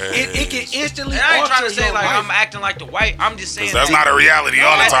 Like it can instantly. And I ain't trying to alter say your like life. I'm acting like the white. I'm just saying That's that, not a reality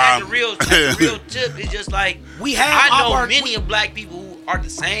all the time. At the real tip, it's just like I know many of black people who are the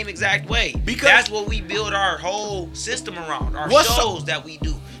same exact way. Because that's what we build our whole system around. Our shows that we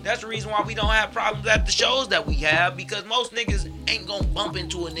do. That's the reason why we don't have problems at the shows that we have, because most niggas ain't gonna bump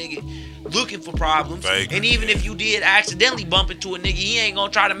into a nigga looking for problems. Vaguely, and even if you did accidentally bump into a nigga, he ain't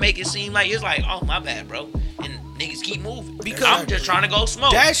gonna try to make it seem like it's like, oh, my bad, bro. And niggas keep moving. Because I'm just trying to go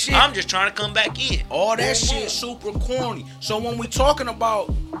smoke. That shit, I'm just trying to come back in. All that shit super corny. So when we talking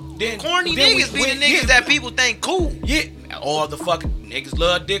about corny niggas be the niggas that people think cool. Yeah, all the fucking niggas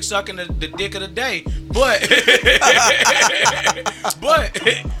love dick sucking the dick of the day, but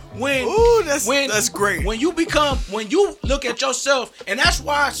when that's great. When you look at yourself, and that's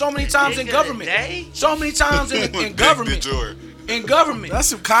why so many times in government, in government, in government, that's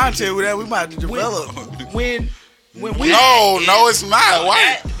some content with that we might have to develop. When we no, it's not.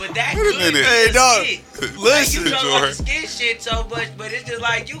 Why? But that Wait a good minute. Hey, dog. shit. Listen, like, you talk about the George. skin shit so much, but it's just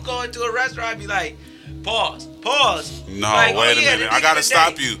like you go into a restaurant and be like, pause. No, Like, wait a yeah, minute. the I gotta nigga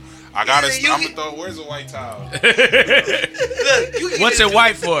stop today. you. I'm gonna get- throw. Where's the white towel? Look, you can what's get it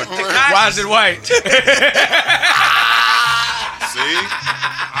white for? Why is it white? See?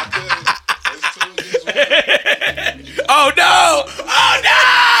 I couldn't. It's two against one. Oh no! Oh no!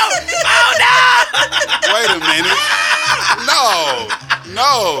 Oh no! Wait a minute. No. Oh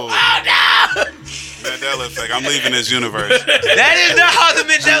no! Mandela effect. I'm leaving this universe. That is not how the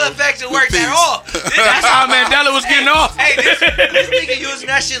Mandela effect works at all. That's how Mandela was getting off. Hey, this nigga using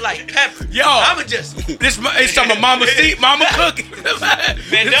that shit like pepper. Yo. I'ma just It's some of Mama cooking.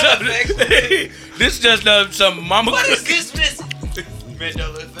 Mandela effect. This just some Mama What is cooking. this missing?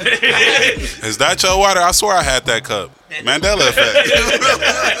 Mandela effect. Is that your water? I swear I had that cup. Mandela effect.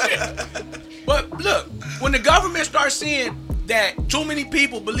 But look, when the government starts seeing that too many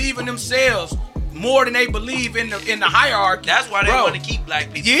people believe in themselves more than they believe in the hierarchy, That's why they bro, want to keep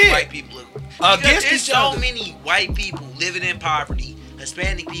black people, Yeah. white people Against because there's each so other. many white people living in poverty,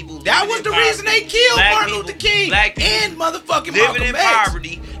 Hispanic people. That living was in the poverty, reason they killed black Martin people- Luther King black people and motherfucking living Malcolm in X.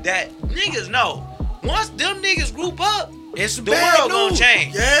 poverty. That niggas know. Once them niggas group up, It's the bad world gonna news.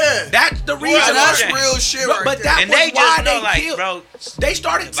 change. Yeah. That's the reason. World That's gonna real change. shit But, right but there. that And was they why just know, they like, killed. bro, They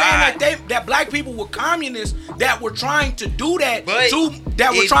started saying that black people were communists that were trying to do that but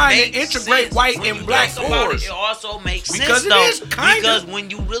that were it trying to makes integrate sense. white When and you black think about force. It also makes Because sense it though. is kinda. Because when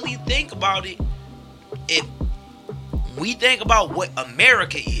you really think about it, if we think about what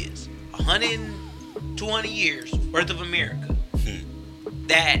America is, 100, 200 years worth of America,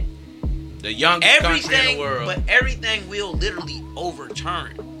 that The youngest country in everything, the world. but everything will literally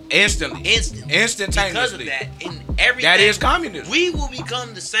overturn Instantly. instantaneously because of Instantaneously. that. In everything, That is communism. We will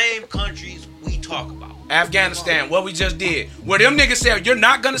become the same countries we talk about. Afghanistan, what we just did. Where them niggas said, you're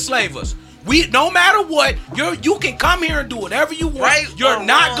not gonna slave us. We, no matter what, you can come here and do whatever you want. Right? You're or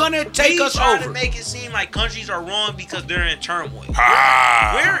not wrong, gonna take we us try over. to make it seem like countries are wrong because they're in turmoil.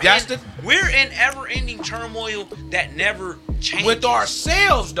 That's We're in ever-ending turmoil that never changes. with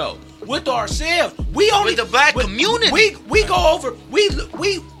ourselves though. With ourselves, we only With the black community. We go over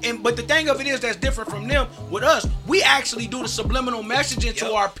but the thing of it is that's different from them. With us, we actually do the subliminal messaging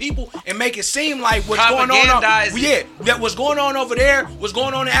to our people and make it seem like what's going on. Propagandize it. That what's going on over there, what's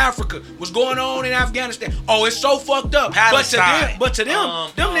going on in Africa, what's going on in Afghanistan. Oh, it's so fucked up. Palestine. But to them,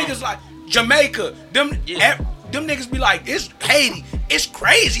 niggas like Jamaica, them niggas be like, it's Haiti, it's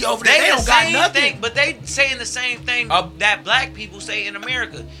crazy over there. They don't got nothing. But they saying the same thing that black people say in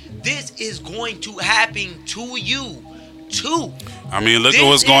America. This is going to happen to you, too. I mean, look at This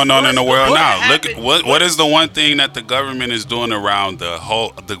what's going on in the world gonna now. Look happen. at what is the one thing that the government is doing around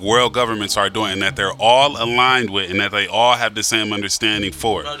the world governments are doing, and that they're all aligned with, and that they all have the same understanding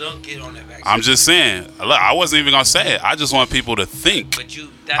for. Bro, don't get on that vaccine. I'm just saying. Look, I wasn't even gonna say it. I just want people to think.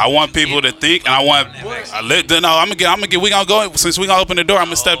 I want people to think, and I want. I'm gonna get. We gonna go since we gonna open the door. I'm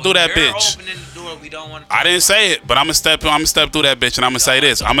gonna step through that bitch. We don't want I didn't say it, but I'm gonna step through that bitch, and I'm gonna say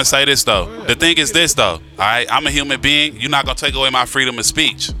this. I'm gonna say this though. The thing is this though. All right, I'm a human being. You're not gonna take away my freedom of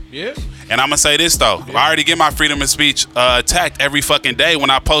speech. Yeah. And I'm gonna say this though. I already get my freedom of speech attacked every fucking day when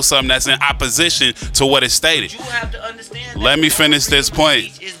I post something that's in opposition to what is stated. You have to understand. Let me finish this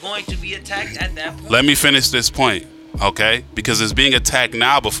point. Is going to be attacked at that point. Let me finish this point, okay? Because it's being attacked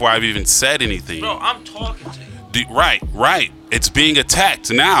now before I've even said anything. Bro, I'm talking to you. Right. It's being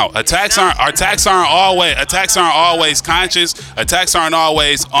attacked now. Attacks aren't always conscious. Attacks aren't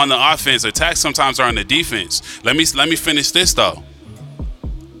always on the offense. Attacks sometimes are on the defense. Let me finish this though.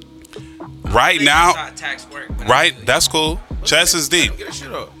 Right now, that's cool. Chess is deep.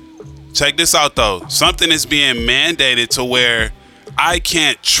 Check this out though. Something is being mandated to where I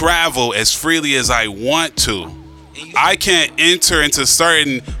can't travel as freely as I want to. I can't enter into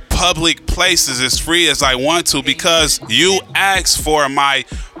certain public places as free as I want to because you asked for my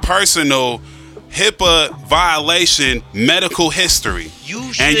personal HIPAA violation medical history.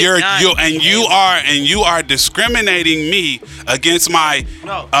 You are discriminating me against my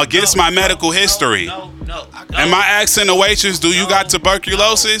medical history. No. Am I asking the waitress, do you got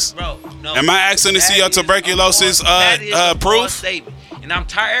tuberculosis? No. Am I asking to see your tuberculosis proof? And I'm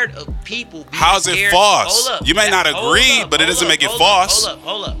tired of people being How's it scared. false? Hold up. You may not agree, but it doesn't make it false.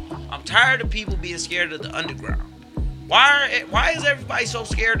 Hold up. I'm tired of people being scared of the underground. Why is everybody so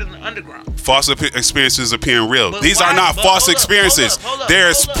scared of the underground? False experiences appearing real. But These why- are not but false hold up, experiences. hold up,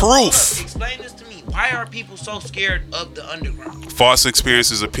 There's hold up, proof. Explain this to me. Why are people so scared of the underground? False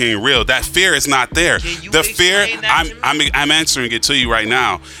experiences appearing real. That fear is not there. Can you The fear, explain that to me? I'm answering it to you right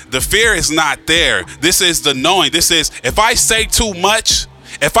now. The fear is not there. This is the knowing. This is, if I say too much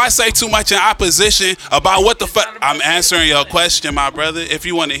in opposition about what the fuck, I'm answering your question, my brother. If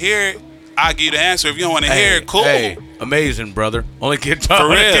you want to hear it, I'll give you the answer. If you don't want to hear it, cool. Hey, amazing, brother. Only get For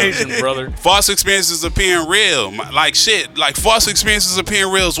on real. occasion, brother. False experiences appearing real. Like shit. Like false experiences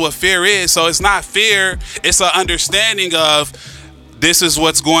appearing real is what fear is. So it's not fear. It's an understanding of this is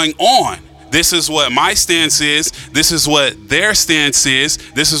what's going on. This is what my stance is. This is what their stance is.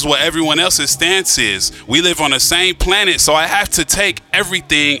 This is what everyone else's stance is. We live on the same planet, so I have to take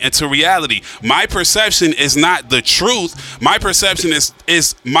everything into reality. My perception is not the truth. My perception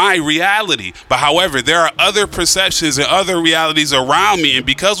is my reality. But however, there are other perceptions and other realities around me, and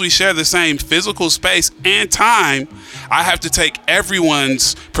because we share the same physical space and time, I have to take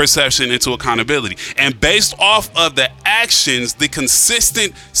everyone's perception into accountability. And based off of the actions, the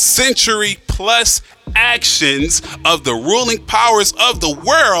consistent century plus actions of the ruling powers of the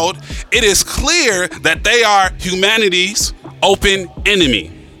world, it is clear that they are humanity's open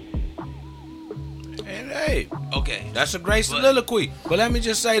enemy. And hey, Okay. that's a great soliloquy. But let me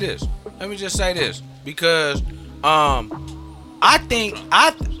just say this. Because I think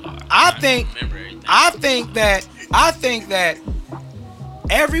that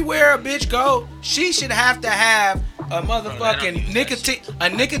everywhere a bitch go, she should have to have a motherfucking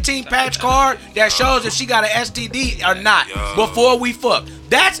nicotine patch card that shows if she got an STD or not before we fuck.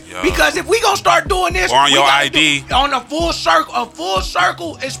 That's because if we gonna start doing this, Or on we your gotta ID. do on a full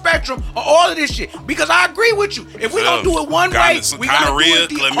circle and spectrum of all of this shit. Because I agree with you. If we gonna do it one way, we gotta do it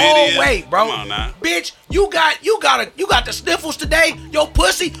the whole way, bro. Come on now. Bitch, you got the sniffles today. Your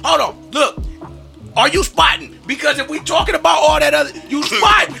pussy. Hold on, look. Are you spotting? Because if we talking about all that other, you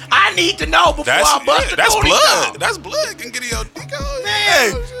spotting. I need to know before I bust the that's doodie blood. down. That's blood. Can get in your dick out.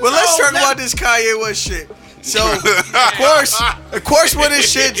 Hey, well, let's talk about this Kanye West shit. So, of course, when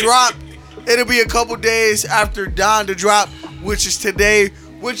this shit drop, it'll be a couple days after Donda drop, which is today,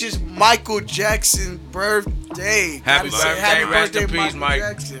 which is Michael Jackson's birthday. Happy birthday, rest in peace, Mike.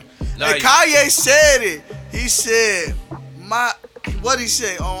 Jackson. Love And you. Kanye said it. He said, what he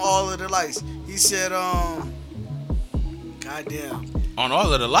say on All of the Lights? He said, goddamn. On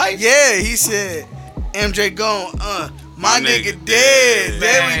all of the lights? Yeah, he said, MJ gone, my nigga dead.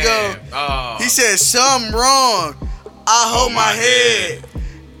 There we go. Oh. He said, something wrong. I hold my head.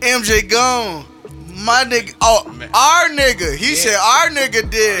 MJ gone. My nigga, our nigga. He said, our nigga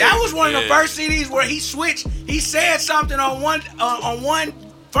dead. That was one of the first CDs where he switched. He said something on one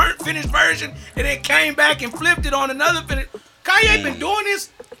finished version, and then came back and flipped it on another finished. Kanye been doing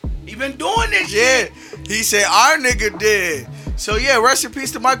this. He been doing this shit. He said, our nigga dead. So, yeah, rest in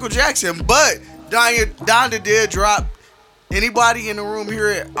peace to Michael Jackson. But Donda did drop. Anybody in the room hear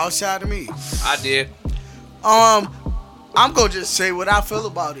it outside of me? I did. I'm gonna just say what I feel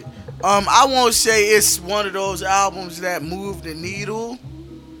about it. I won't say it's one of those albums that moved the needle.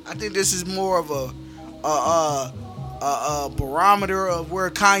 I think this is more of a barometer of where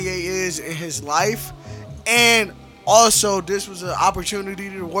Kanye is in his life, and also this was an opportunity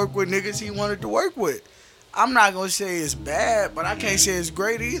to work with niggas he wanted to work with. I'm not gonna say it's bad, but I can't say it's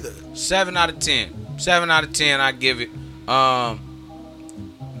great either. 7 out of 10. 7 out of 10. I give it.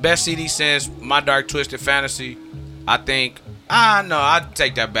 Best CD since My Dark Twisted Fantasy. I think. No, I'd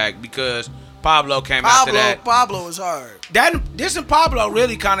take that back because Pablo came after that. Pablo is hard. This and Pablo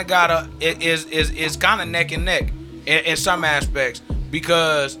really kind of got is kind of neck and neck in some aspects,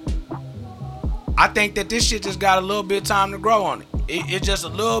 because I think that this shit just got a little bit of time to grow on it. It's just a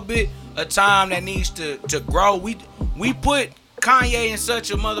little bit of time that needs to grow. We put Kanye in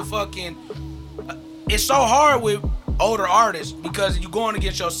such a motherfucking. It's so hard with older artists because you're going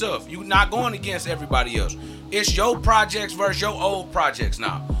against yourself. You're not going against everybody else. It's your projects versus your old projects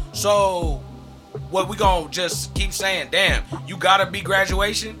now. So what we gonna just keep saying? Damn, you gotta be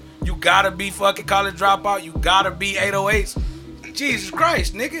Graduation. You gotta be fucking College Dropout. You gotta be 808s. Jesus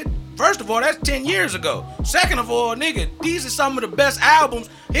Christ, nigga. First of all, that's 10 years ago. Second of all, nigga, these are some of the best albums,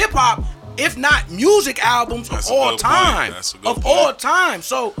 hip hop, if not music albums of all time. Of all time.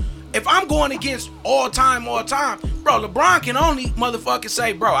 So if I'm going against all time, bro, LeBron can only motherfucking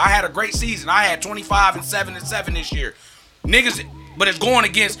say, bro, I had a great season. I had 25 and 7 and 7 this year. Niggas, but it's going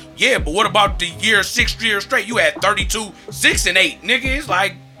against, but what about the year 6 years straight? You had 32, 6 and 8. Nigga, it's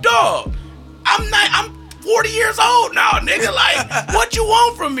like, dog, 40 years old now, nigga. Like, what you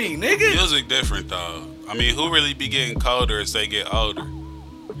want from me, nigga? Music different though. I mean, who really be getting colder as they get older?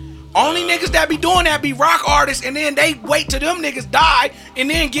 Only niggas that be doing that be rock artists, and then they wait till them niggas die, and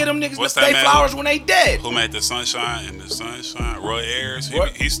then get them niggas What's the that fake man flowers when they dead. Who made the Sunshine and the Sunshine? Roy Ayers.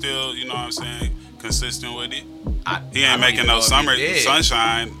 He still, you know what I'm saying, consistent with it. He ain't making no summer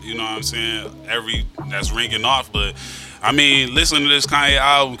sunshine, you know what I'm saying, that's ringing off. But I mean, listening to this Kanye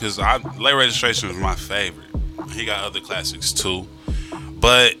album, because Late Registration was my favorite. He got other classics too,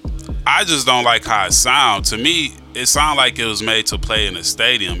 but I just don't like how it sounds. To me, it sounds like it was made to play in a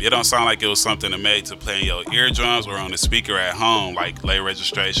stadium. It don't sound like it was something that made to play in your eardrums or on the speaker at home, like Late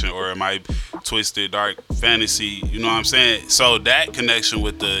Registration, or it might Twisted Dark Fantasy, you know what I'm saying? So that connection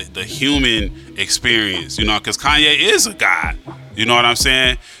with the human experience, you know, because Kanye is a god, you know what I'm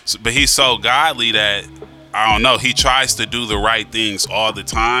saying? But he's so godly that, I don't know, he tries to do the right things all the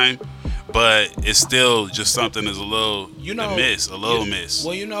time, but it's still just something that's a little miss.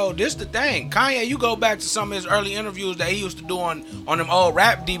 Well, you know, this the thing. Kanye, you go back to some of his early interviews that he used to do on them old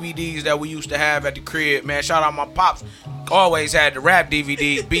rap DVDs that we used to have at the crib, man. Shout out my pops. Always had the rap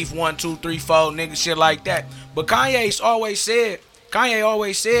DVD, Beef 1, 2, 3, 4, nigga, shit like that. But Kanye always said,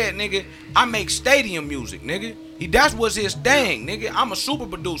 nigga, I make stadium music, nigga. That's what's his thing, nigga. I'm a super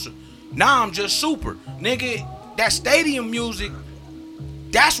producer. Now I'm just super. Nigga, that stadium music,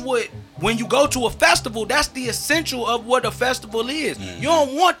 that's what, when you go to a festival, that's the essential of what a festival is. You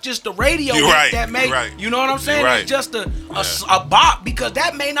don't want just the radio that make, you know what I'm saying? It's just a bop, because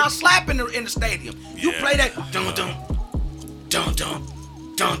that may not slap in the stadium. You play that dun dun dun dun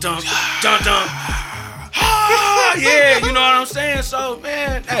dun dun dun dun. Yeah, you know what I'm saying? So,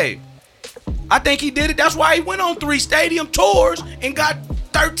 man, hey, I think he did it. That's why he went on 3 stadium tours and got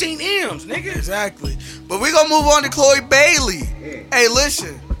 13 M's, nigga. Exactly. But we gonna move on to Chloe Bailey. Hey,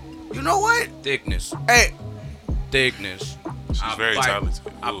 listen. You know what? Thickness. Hey. Thickness. She's very talented.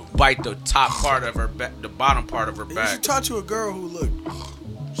 I bite the top part of her back, the bottom part of her back. You should talk to a girl who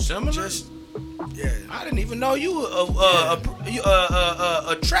looked similar. Yeah. I didn't even know you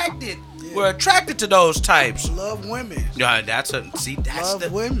attracted. Yeah. Were attracted to those types. Love women. Yeah, that's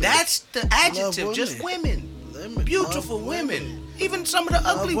women. That's the adjective. Women. Just women. Beautiful women. Even some of the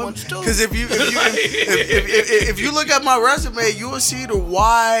ugly ones too. Because if you look at my resume, you will see the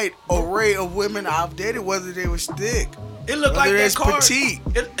wide array of women I've dated, whether they was thick. It looked like that card. Petite.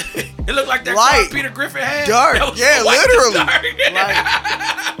 It looked like that light, card Peter Griffin had. Dark. Yeah, literally. Dark. Like,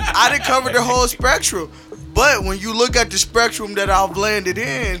 I done covered the whole spectrum. But when you look at the spectrum that I've landed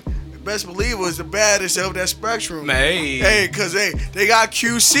in, best believe it was the baddest of that spectrum. Hey, cause they got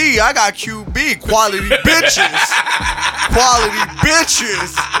QC, I got QB, quality bitches. Quality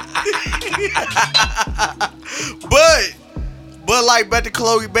bitches. but like back to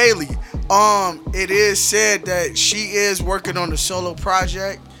Chloe Bailey. It is said that she is working on a solo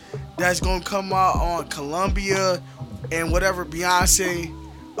project that's gonna come out on Columbia and whatever Beyonce,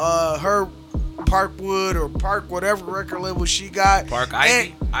 her Parkwood or Park whatever record label she got. Park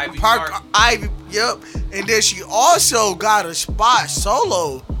Ivy. Ivy, yep. And then she also got a spot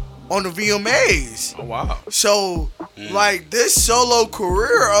solo on the VMAs. Oh wow. So like this solo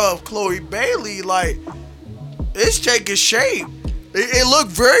career of Chloe Bailey, like it's taking shape. It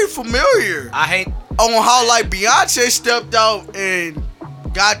looked very familiar. On how like Beyonce stepped out and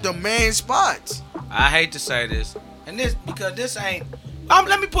got the main spots. I hate to say this, and this because this ain't.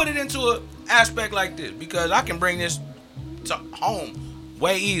 Let me put it into an aspect like this because I can bring this to home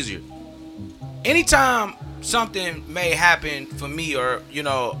way easier. Anytime something may happen for me, or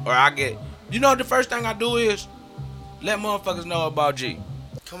I get, the first thing I do is let motherfuckers know about G.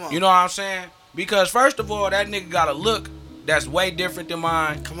 Come on. You know what I'm saying? Because first of all, that nigga got a look that's way different than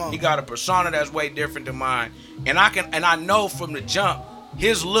mine. Come on. He got a persona that's way different than mine. And I know from the jump,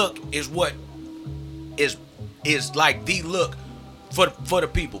 his look is what is like the look for the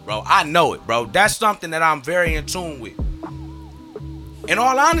people, bro. I know it, bro. That's something that I'm very in tune with. In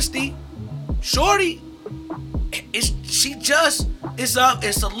all honesty, Shorty, it's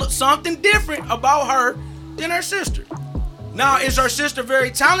something different about her than her sister. Now, is her sister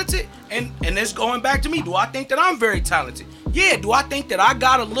very talented? And it's going back to me. Do I think that I'm very talented? Yeah. Do I think that I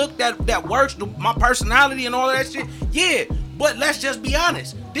got a look that works, my personality and all of that shit? Yeah. But let's just be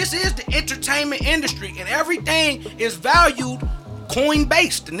honest. This is the entertainment industry, and everything is valued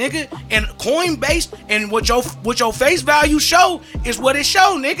coin-based, nigga. And coin-based, and what your face value show is what it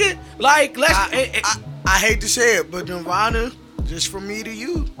show, nigga. Like, I hate to say it, but Nirvana, just from me to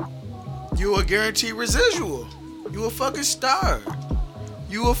you a guaranteed residual. You a fucking star.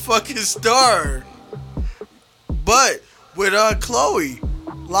 But with Chloe,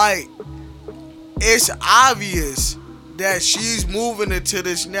 like, it's obvious that she's moving into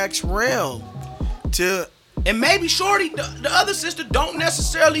this next realm. And maybe Shorty, the other sister, don't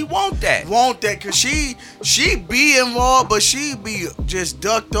necessarily want that. Cause she be involved, but she be just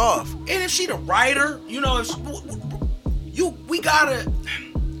ducked off. And if she the writer, you know, we gotta.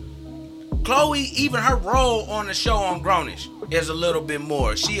 Chloe, even her role on the show on Grownish is a little bit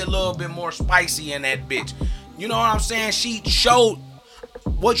more. She a little bit more spicy in that bitch. You know what I'm saying? She showed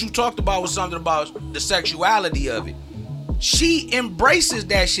what you talked about was something about the sexuality of it. She embraces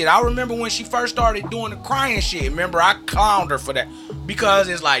that shit. I remember when she first started doing the crying shit. Remember, I clowned her for that because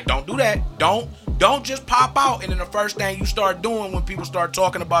it's like, don't do that. Don't just pop out. And then the first thing you start doing when people start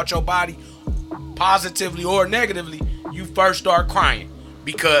talking about your body, positively or negatively, you first start crying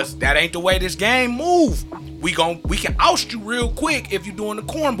because that ain't the way this game move. We can oust you real quick if you doing the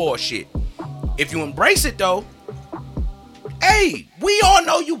cornball shit. If you embrace it though, hey, we all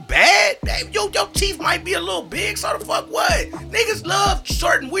know you bad. Hey, your teeth might be a little big, so the fuck what? Niggas love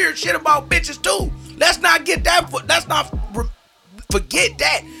certain weird shit about bitches too. Let's not forget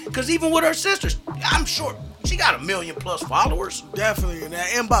that. Cause even with her sisters, I'm sure she got 1 million plus followers. Definitely, and that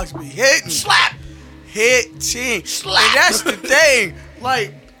inbox be hitting. Slap. Hitting. Slap. And that's the thing.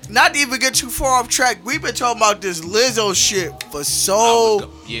 Like, not to even get too far off track, we've been talking about this Lizzo shit for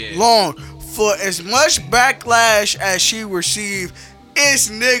so long. For as much backlash as she received, it's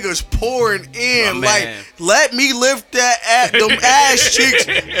niggas pouring in. Like, let me lift them ass cheeks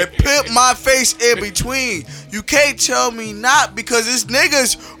and put my face in between. You can't tell me not, because it's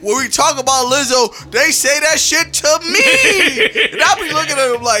niggas, when we talk about Lizzo, they say that shit to me. And I be looking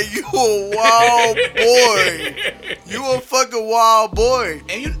at them like, you a wild boy. You a fucking wild boy.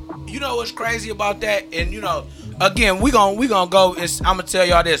 And you know what's crazy about that? And you know, again, we gonna go. I'm gonna tell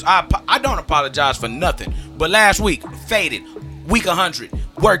y'all this. I don't apologize for nothing. But last week, faded. Week 100.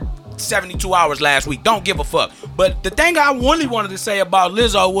 Worked 72 hours last week. Don't give a fuck. But the thing I really wanted to say about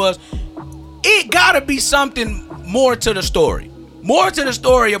Lizzo was, it gotta be something more to the story. More to the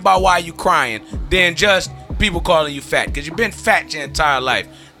story about why you crying than just people calling you fat. Because you've been fat your entire life.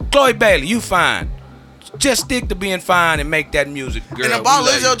 Chloe Bailey, you fine. Just stick to being fine and make that music, girl. And about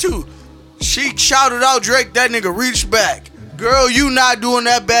Lizzo too. She shouted out Drake, that nigga reached back. Girl, you not doing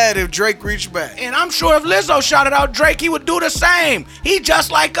that bad if Drake reached back. And I'm sure if Lizzo shouted out Drake, he would do the same. He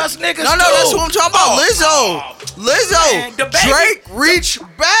just like us niggas No, that's what I'm talking about. Lizzo. Man, the baby, Drake reached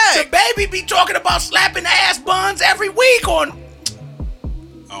back. The baby be talking about slapping ass buns every week on.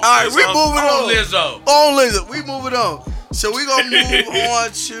 All right, we moving on. Lizzo. On Lizzo. We moving on. So we gonna move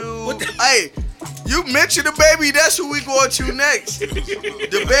on to. Hey, you mentioned the baby. That's who we going to next.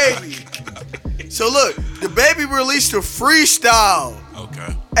 The baby. So look, the baby released a freestyle.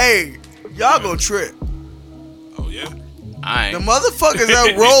 Okay. Hey, y'all gonna trip. Oh yeah. The motherfuckers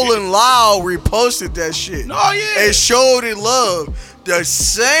that Rolling Loud reposted that shit. Oh yeah. And showed it love. The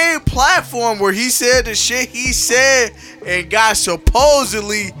same platform where he said the shit he said and got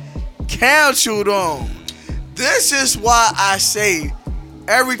supposedly canceled on. This is why I say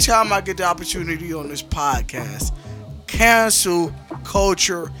every time I get the opportunity on this podcast, cancel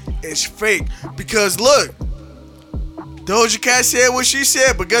culture is fake. Because look, Doja Cat said what she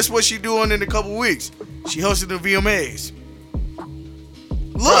said, but guess what she doing in a couple weeks? She hosting the VMAs.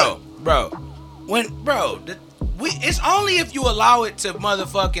 Look, bro, it's only if you allow it to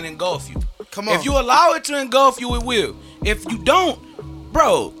motherfucking engulf you. Come on. If you allow it to engulf you, it will. If you don't,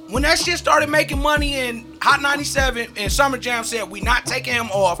 bro, when that shit started making money in Hot 97 and Summer Jam said we not taking him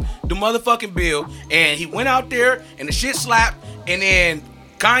off the motherfucking bill, and he went out there and the shit slapped, and then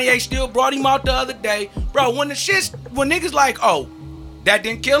Kanye still brought him out the other day. Bro, when niggas like, oh, that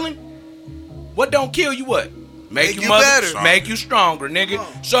didn't kill him? What don't kill you what? Make you better. Make you stronger, nigga.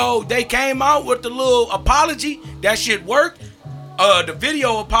 So they came out with the little apology. That shit worked. The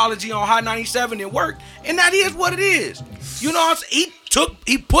video apology on Hot 97, it worked. And that is what it is. You know what I'm saying?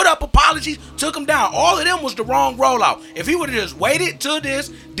 He put up apologies, took them down. All of them was the wrong rollout. If he would have just waited till this,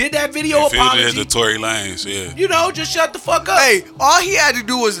 did that video apology. It the Tory Lanez, yeah. You know, just shut the fuck up. Hey, all he had to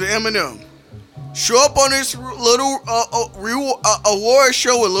do was the Eminem. Show up on this little award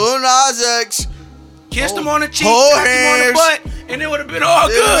show with Lil Nas X. Kissed him on the cheek, tapped him on the butt, and it would have been all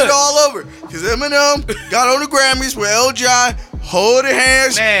good. It would have been all over. Because Eminem got on the Grammys with L. John, holding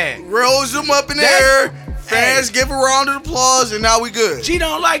hands, rose them up in the air. Fans give a round of applause, and now we good. She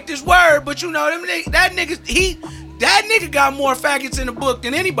don't like this word, but you know that nigga got more faggots in the book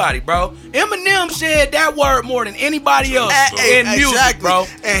than anybody, bro. Eminem said that word more than anybody else in music, bro.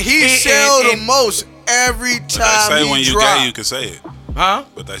 And he sell the most every time they say he when you drop. gay, you can say it. Huh?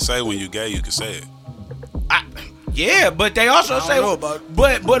 But they say when you gay, you can say it. Yeah, but they also I say, don't know about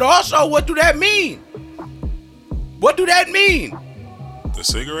it. but also, what do that mean? What do that mean? The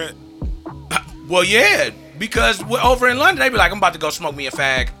cigarette? Well, yeah, because over in London, they be like, I'm about to go smoke me a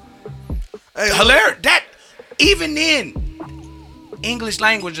fag. Hey, Hilarious. That, even then, English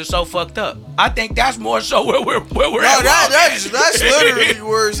language is so fucked up. I think that's more so where we're No, at. that's literally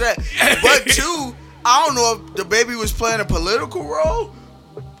where it's at. But two, I don't know if the baby was playing a political role.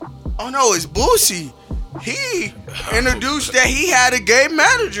 Oh no, it's Boosie. He introduced that he had a gay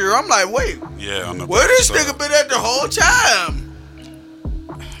manager. I'm like, wait, Yeah, on the where this back nigga been at the whole time?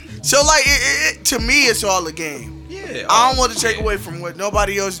 So like, to me, it's all a game. Yeah. I don't want to take away from what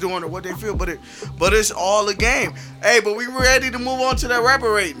nobody else doing or what they feel, but it's all a game. Hey, but we ready to move on to that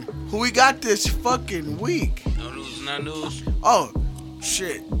rapper rating. Who we got this fucking week? No news, not news. Oh,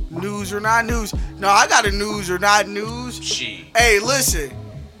 shit. News or not news? No, I got a news or not news. Shit. Hey, listen.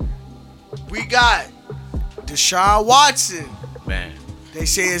 We got Deshaun Watson. Man. They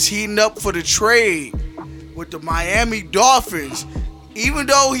say it's heating up for the trade with the Miami Dolphins. Even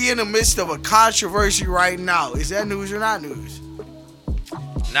though he in the midst of a controversy right now. Is that news or not news?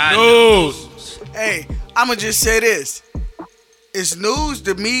 Not News. Hey, I'ma just say this. It's news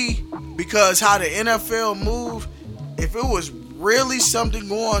to me because how the NFL moved. If it was really something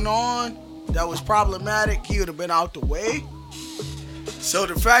going on that was problematic, he would have been out the way. So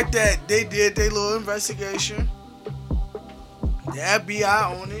the fact that they did their little investigation, the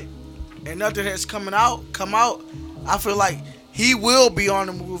FBI on it, and nothing has come out, I feel like he will be on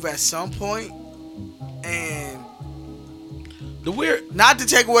the move at some point. And The weird. not to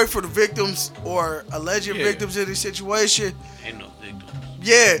take away from the victims or alleged Yeah. victims in this situation, Ain't no victims.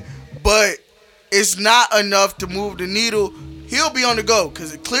 yeah, but it's not enough to move the needle. He'll be on the go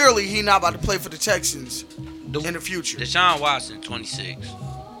because clearly he not about to play for the Texans in the future. Deshaun Watson, 26.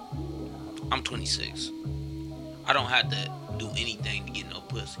 I'm 26. I don't have to do anything to get no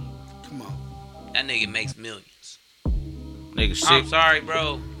pussy. Come on. That nigga makes millions. Nigga I'm sick. sorry,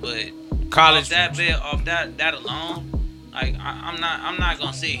 bro, but College. off that alone, like I'm not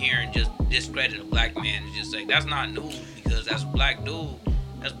gonna sit here and just discredit a black man and just say that's not news because that's a black dude.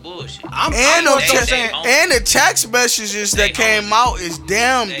 That's bullshit. I'm And more the so they- saying. and the text messages They that came own it. out is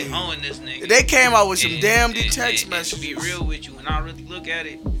damn They deep. hoeing this nigga. They came out with some And- damn deep and- text and messages. To be real with you, when I really look at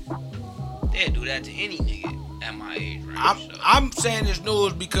it, they'd do that to any nigga at my age range. so. I'm saying this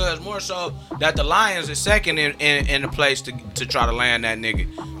news because more so that the Lions is second in the place to try to land that nigga.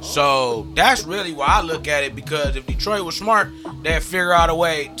 So that's really why I look at it, because if Detroit was smart, they'd figure out a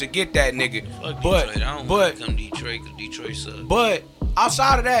way to get that nigga. Fuck But Detroit. I don't want to come to Detroit because Detroit sucks. but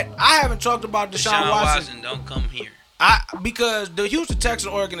outside of that, I haven't talked about Deshaun Watson. Don't come here. Because the Houston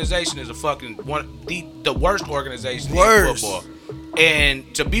Texans organization is a fucking the worst organization Worst. in football.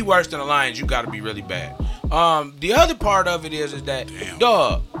 And to be worse than the Lions, you got to be really bad. The other part of it is that,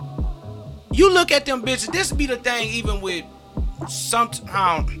 dog, you look at them bitches. This be the thing, even with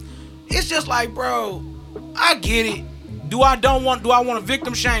somehow, it's just like, bro, I get it. Do I want to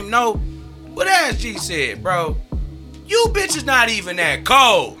victim shame? No. But as G said, bro, you bitches not even that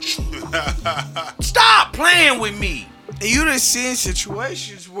cold. Stop playing with me. And you done seen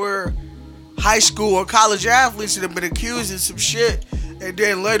situations where high school or college athletes that have been accused of some shit, and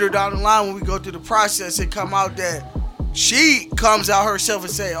then later down the line when we go through the process, it come out that she comes out herself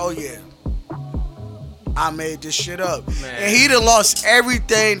and say, oh yeah, I made this shit up. Man. And he done lost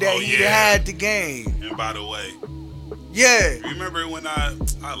everything that Oh, he yeah. had to gain. And by the way, Yeah, remember when I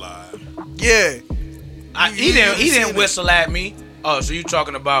lied? yeah. He didn't seen whistle at me. Oh, so you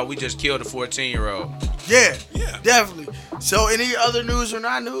talking about we just killed a 14-year-old? Yeah, Yeah. definitely. So any other news or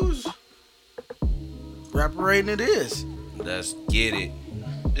not news? Rapper rating it is. Let's get it.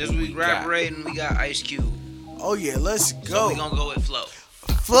 This week rap rating, we got Ice Cube. Oh yeah, let's So go. we gonna go with Flow.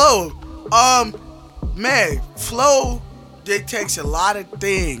 Flow. Man, Flow dictates a lot of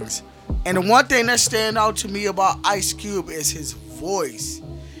things. And the one thing that stand out to me about Ice Cube is his voice.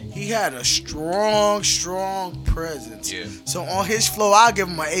 He had a strong presence. Yeah. So on his flow, I'll give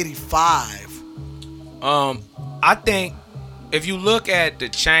him an 85. I think if you look at the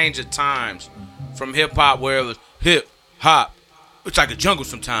change of times from hip hop, where it was hip hop, it's like a jungle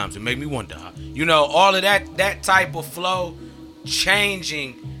sometimes. It made me wonder. You know, all of that type of flow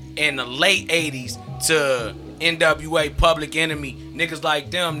changing in the late 80s to NWA, Public Enemy, niggas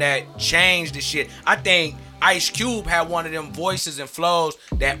like them that changed the shit. I think Ice Cube had one of them voices and flows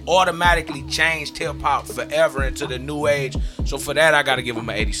that automatically changed hip hop forever into the new age. So for that, I gotta give him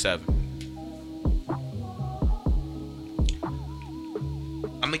an 87.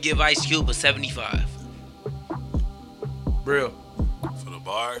 I'm gonna give Ice Cube a 75. Real. For the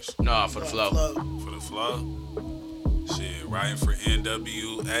bars, No, for the flow. for the flow. Writing for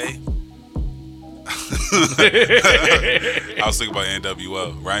NWA. I was thinking about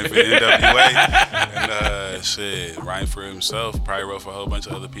NWO. Writing for NWA. And shit, writing for himself. Probably wrote for a whole bunch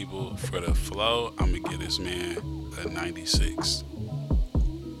of other people. For the flow, I'm going to give this man a 96.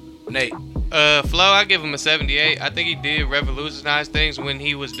 Nate. Flow, I give him a 78. I think he did revolutionize things when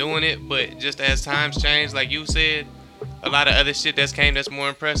he was doing it, but just as times changed, like you said, a lot of other shit that's more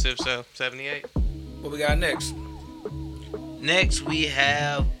impressive. So 78. What we got next? Next we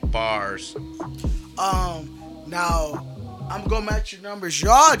have bars. Now I'm gonna match your numbers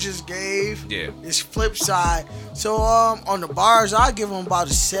y'all just gave. Yeah. It's flip side. So on the bars, I give him about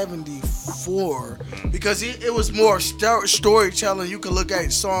a 74 because it was more storytelling. You can look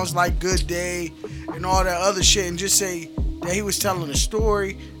at songs like Good Day and all that other shit and just say that he was telling a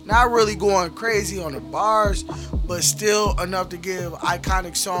story. Not really going crazy on the bars, but still enough to give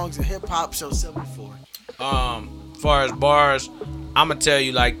iconic songs in hip hop. So 74. As far as bars, I'ma tell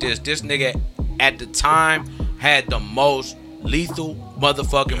you like this. This nigga at the time had the most lethal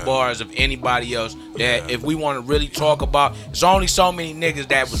motherfucking bars of anybody else. That if we want to really talk about, it's only so many niggas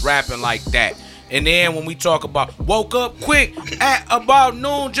that was rapping like that. And then when we talk about woke up quick at about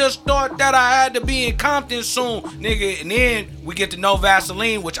noon, just thought that I had to be in Compton soon, nigga. And then we get to No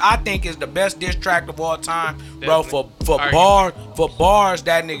Vaseline, which I think is the best diss track of all time, bro. For bars,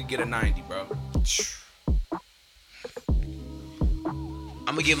 that nigga get a 90, bro.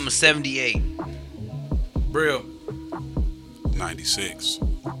 I'm gonna give him a 78. Real. 96.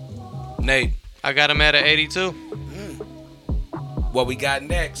 Nate, I got him at an 82. what we got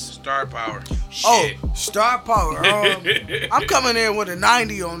next? Star power. Oh, Shit. star power. I'm coming in with a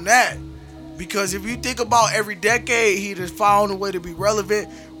 90 on that. Because if you think about every decade, he just found a way to be relevant,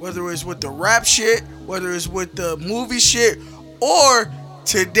 whether it's with the rap shit, whether it's with the movie shit, or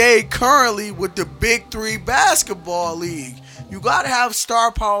today, currently, with the Big Three basketball league. You gotta have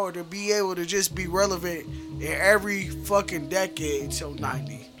star power to be able to just be relevant in every fucking decade. So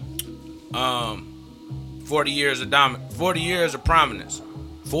 90. 40 years of prominence.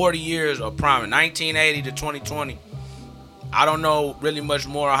 40 years of prominence. 1980 to 2020. I don't know really much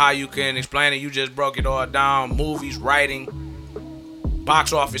more how you can explain it. You just broke it all down. Movies, writing,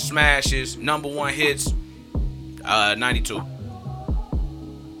 box office smashes, number one hits. 92.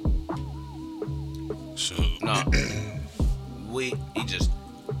 Shoot. No. He just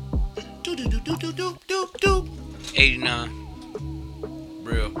 89.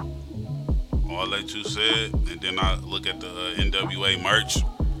 real. All that you said, and then I look at the NWA merch.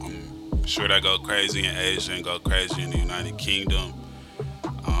 I'm sure that go crazy in Asia and go crazy in the United Kingdom.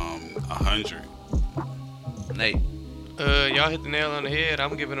 100. Nate. Y'all hit the nail on the head.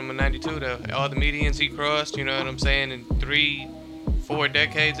 I'm giving him a 92 though. All the medians he crossed, you know what I'm saying, in 3-4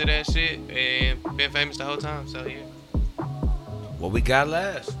 decades of that shit, and been famous the whole time. So yeah. What we got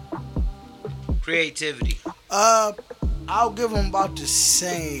last? Creativity. I'll give him about the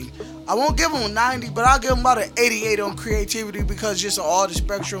same. I won't give him a 90, but I'll give him about an 88 on creativity because just all the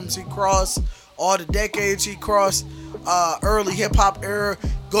spectrums he crossed, all the decades he crossed, early hip hop era,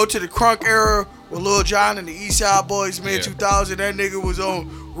 go to the crunk era with Lil Jon and the East Side Boys, mid 2000. That nigga was on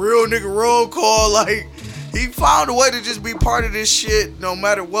real nigga roll call. Like, he found a way to just be part of this shit no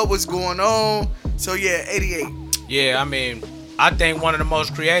matter what was going on. So yeah, 88. Yeah, I mean, I think one of the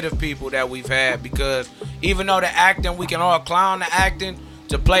most creative people that we've had, because even though the acting, we can all clown the acting,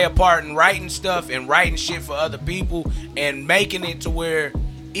 to play a part in writing stuff and writing shit for other people and making it to where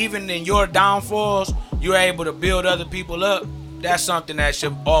even in your downfalls, you're able to build other people up. That's something that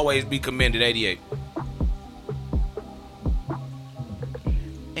should always be commended. 88.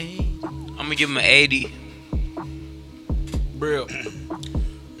 I'm gonna give him an 80. Real.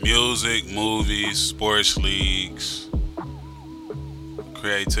 Music, movies, sports leagues,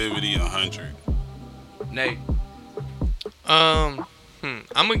 creativity, 100. Nate.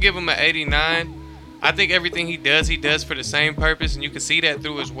 I'm gonna give him an 89. I think everything he does for the same purpose, and you can see that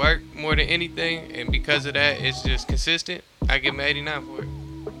through his work more than anything. And because of that, it's just consistent. I give him an 89 for it.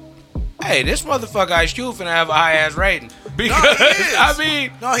 Hey, this motherfucker Ice Cube finna have a high ass rating. Because No, he is. I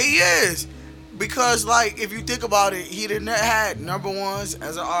mean, No, he is. Because, like, if you think about it, he didn't had number ones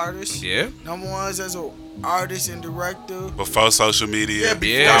as an artist. yeah. Number ones as an artist and director. Before social media, Yeah,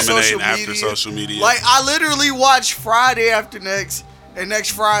 before dominating social after media. social media. Like, I literally watched Friday after next and next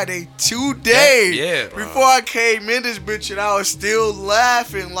Friday today. Yeah. Before I came in this bitch, and I was still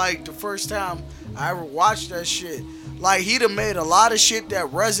laughing like the first time I ever watched that shit. Like, he done made a lot of shit that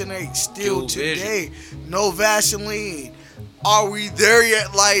resonates still Cube today. No Vaseline. Are we there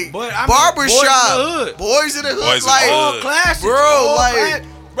yet? Like, But, I mean, Barbershop. Boys in the Hood. Boys in the Hood. Boys in the Like, All Hood. classics. Bro, all like- class-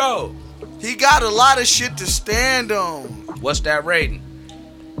 bro. he got a lot of shit to stand on. What's that rating?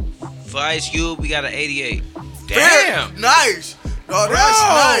 For Ice Cube, we got an 88. Damn. Nice. Oh, Bro. that's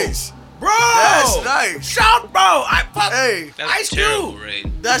nice. Bro. That's nice. Shout, bro. I fuck. Hey, That's Ice a terrible Cube.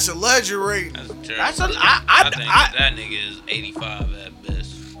 rating. that's a legend rate. That's a terrible That's a. rating. I think that nigga is 85 at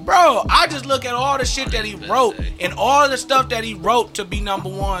best. bro, I just look at all the shit that he Honestly, wrote say. and all the stuff that he wrote to be number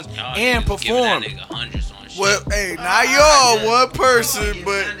ones Y'all and niggas giving perform. That nigga hundreds on shit. Well, hey, now y'all one person,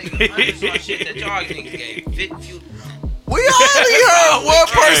 but That nigga hundreds on shit that y'all niggas gave. we only heard one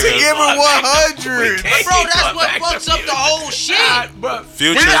person Hey, giving 100. Bro, that's what fucks up the whole shit. Bro,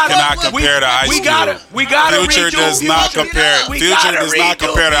 Future we gotta- cannot compare to Ice we Cube. gotta Future redo does not Future. compare. We Future gotta does not redo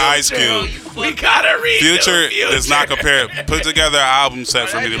compare to Ice Future. Cube. We gotta read Future does not compare. Put together an album set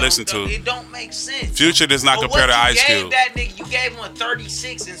for Bro, me that to listen don't- to. It don't make sense. Future does not But compare to what Ice you Cube. gave that nigga, you gave him a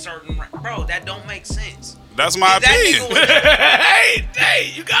 36 in certain. Bro, that don't make sense. That's my If that opinion. nigga was-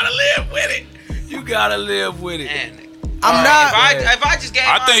 hey, you gotta live with it. You gotta live with it. Man, I'm alright, not. If I just gave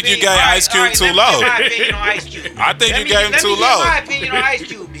I my think you opinion, gave alright, Ice Cube alright, too let me low. give my opinion on Ice Cube. I think you gave him Let too me give low. my opinion on Ice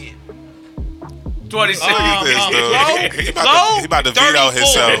Cube then. 26. Look at this dude. Flow, He about to veto 34.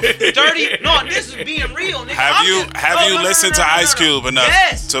 himself. 30. No, this is being real, nigga. Have you listened to Ice Cube enough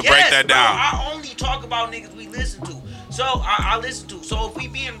to break that bro, down? I only talk about niggas we listen to. So I listen to. So if we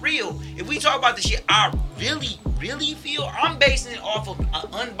being real, if we talk about the shit I really feel, I'm basing it off of an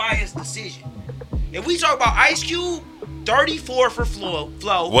unbiased decision. If we talk about Ice Cube, 34 for Flow.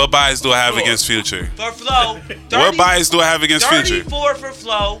 What bias do I have against Future? For Flow. 30, What bias do I have against Future? 34 for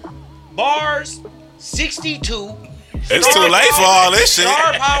Flow. Bars, 62. It's Star too late for power- all this shit.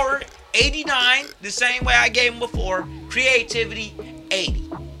 Star power, 89. The same way I gave him before. Creativity, 80.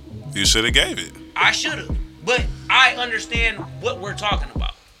 You should have gave it. I should have. But I understand what we're talking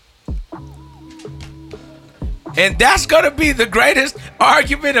about. And that's gonna be the greatest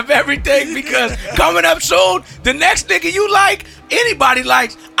argument of everything because coming up soon, the next nigga you like, anybody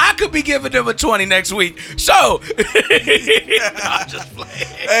likes, I could be giving them a 20 next week. So, I'm just playing.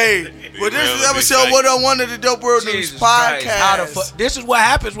 Hey, well, this is episode 101 of the Dope World News Jesus Christ, how the podcast. fuck? This is what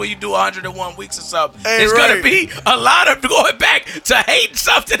happens when you do 101 weeks or something. Hey, It's gonna right. be a lot of going back to hating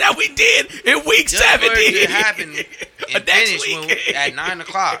something that we did in week Just 70. for it to happen and Next finish week. at 9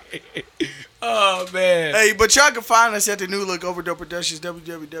 o'clock. Oh man. Hey, but y'all can find us at the New Look Overdose Productions,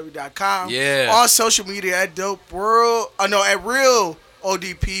 www.com. Yeah. On social media at Dope World, at Real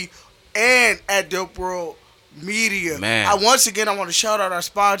ODP and at Dope World Media. Man. I want to shout out our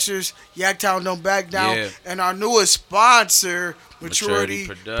sponsors, Yaktown Don't Back Down, Yeah. and our newest sponsor, Maturity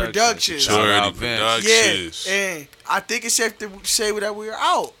Productions. Shout Maturity out, Vince. Yeah, Productions. and I think it's safe to say that we are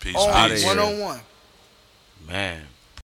out Peace, on peace. 101. Man.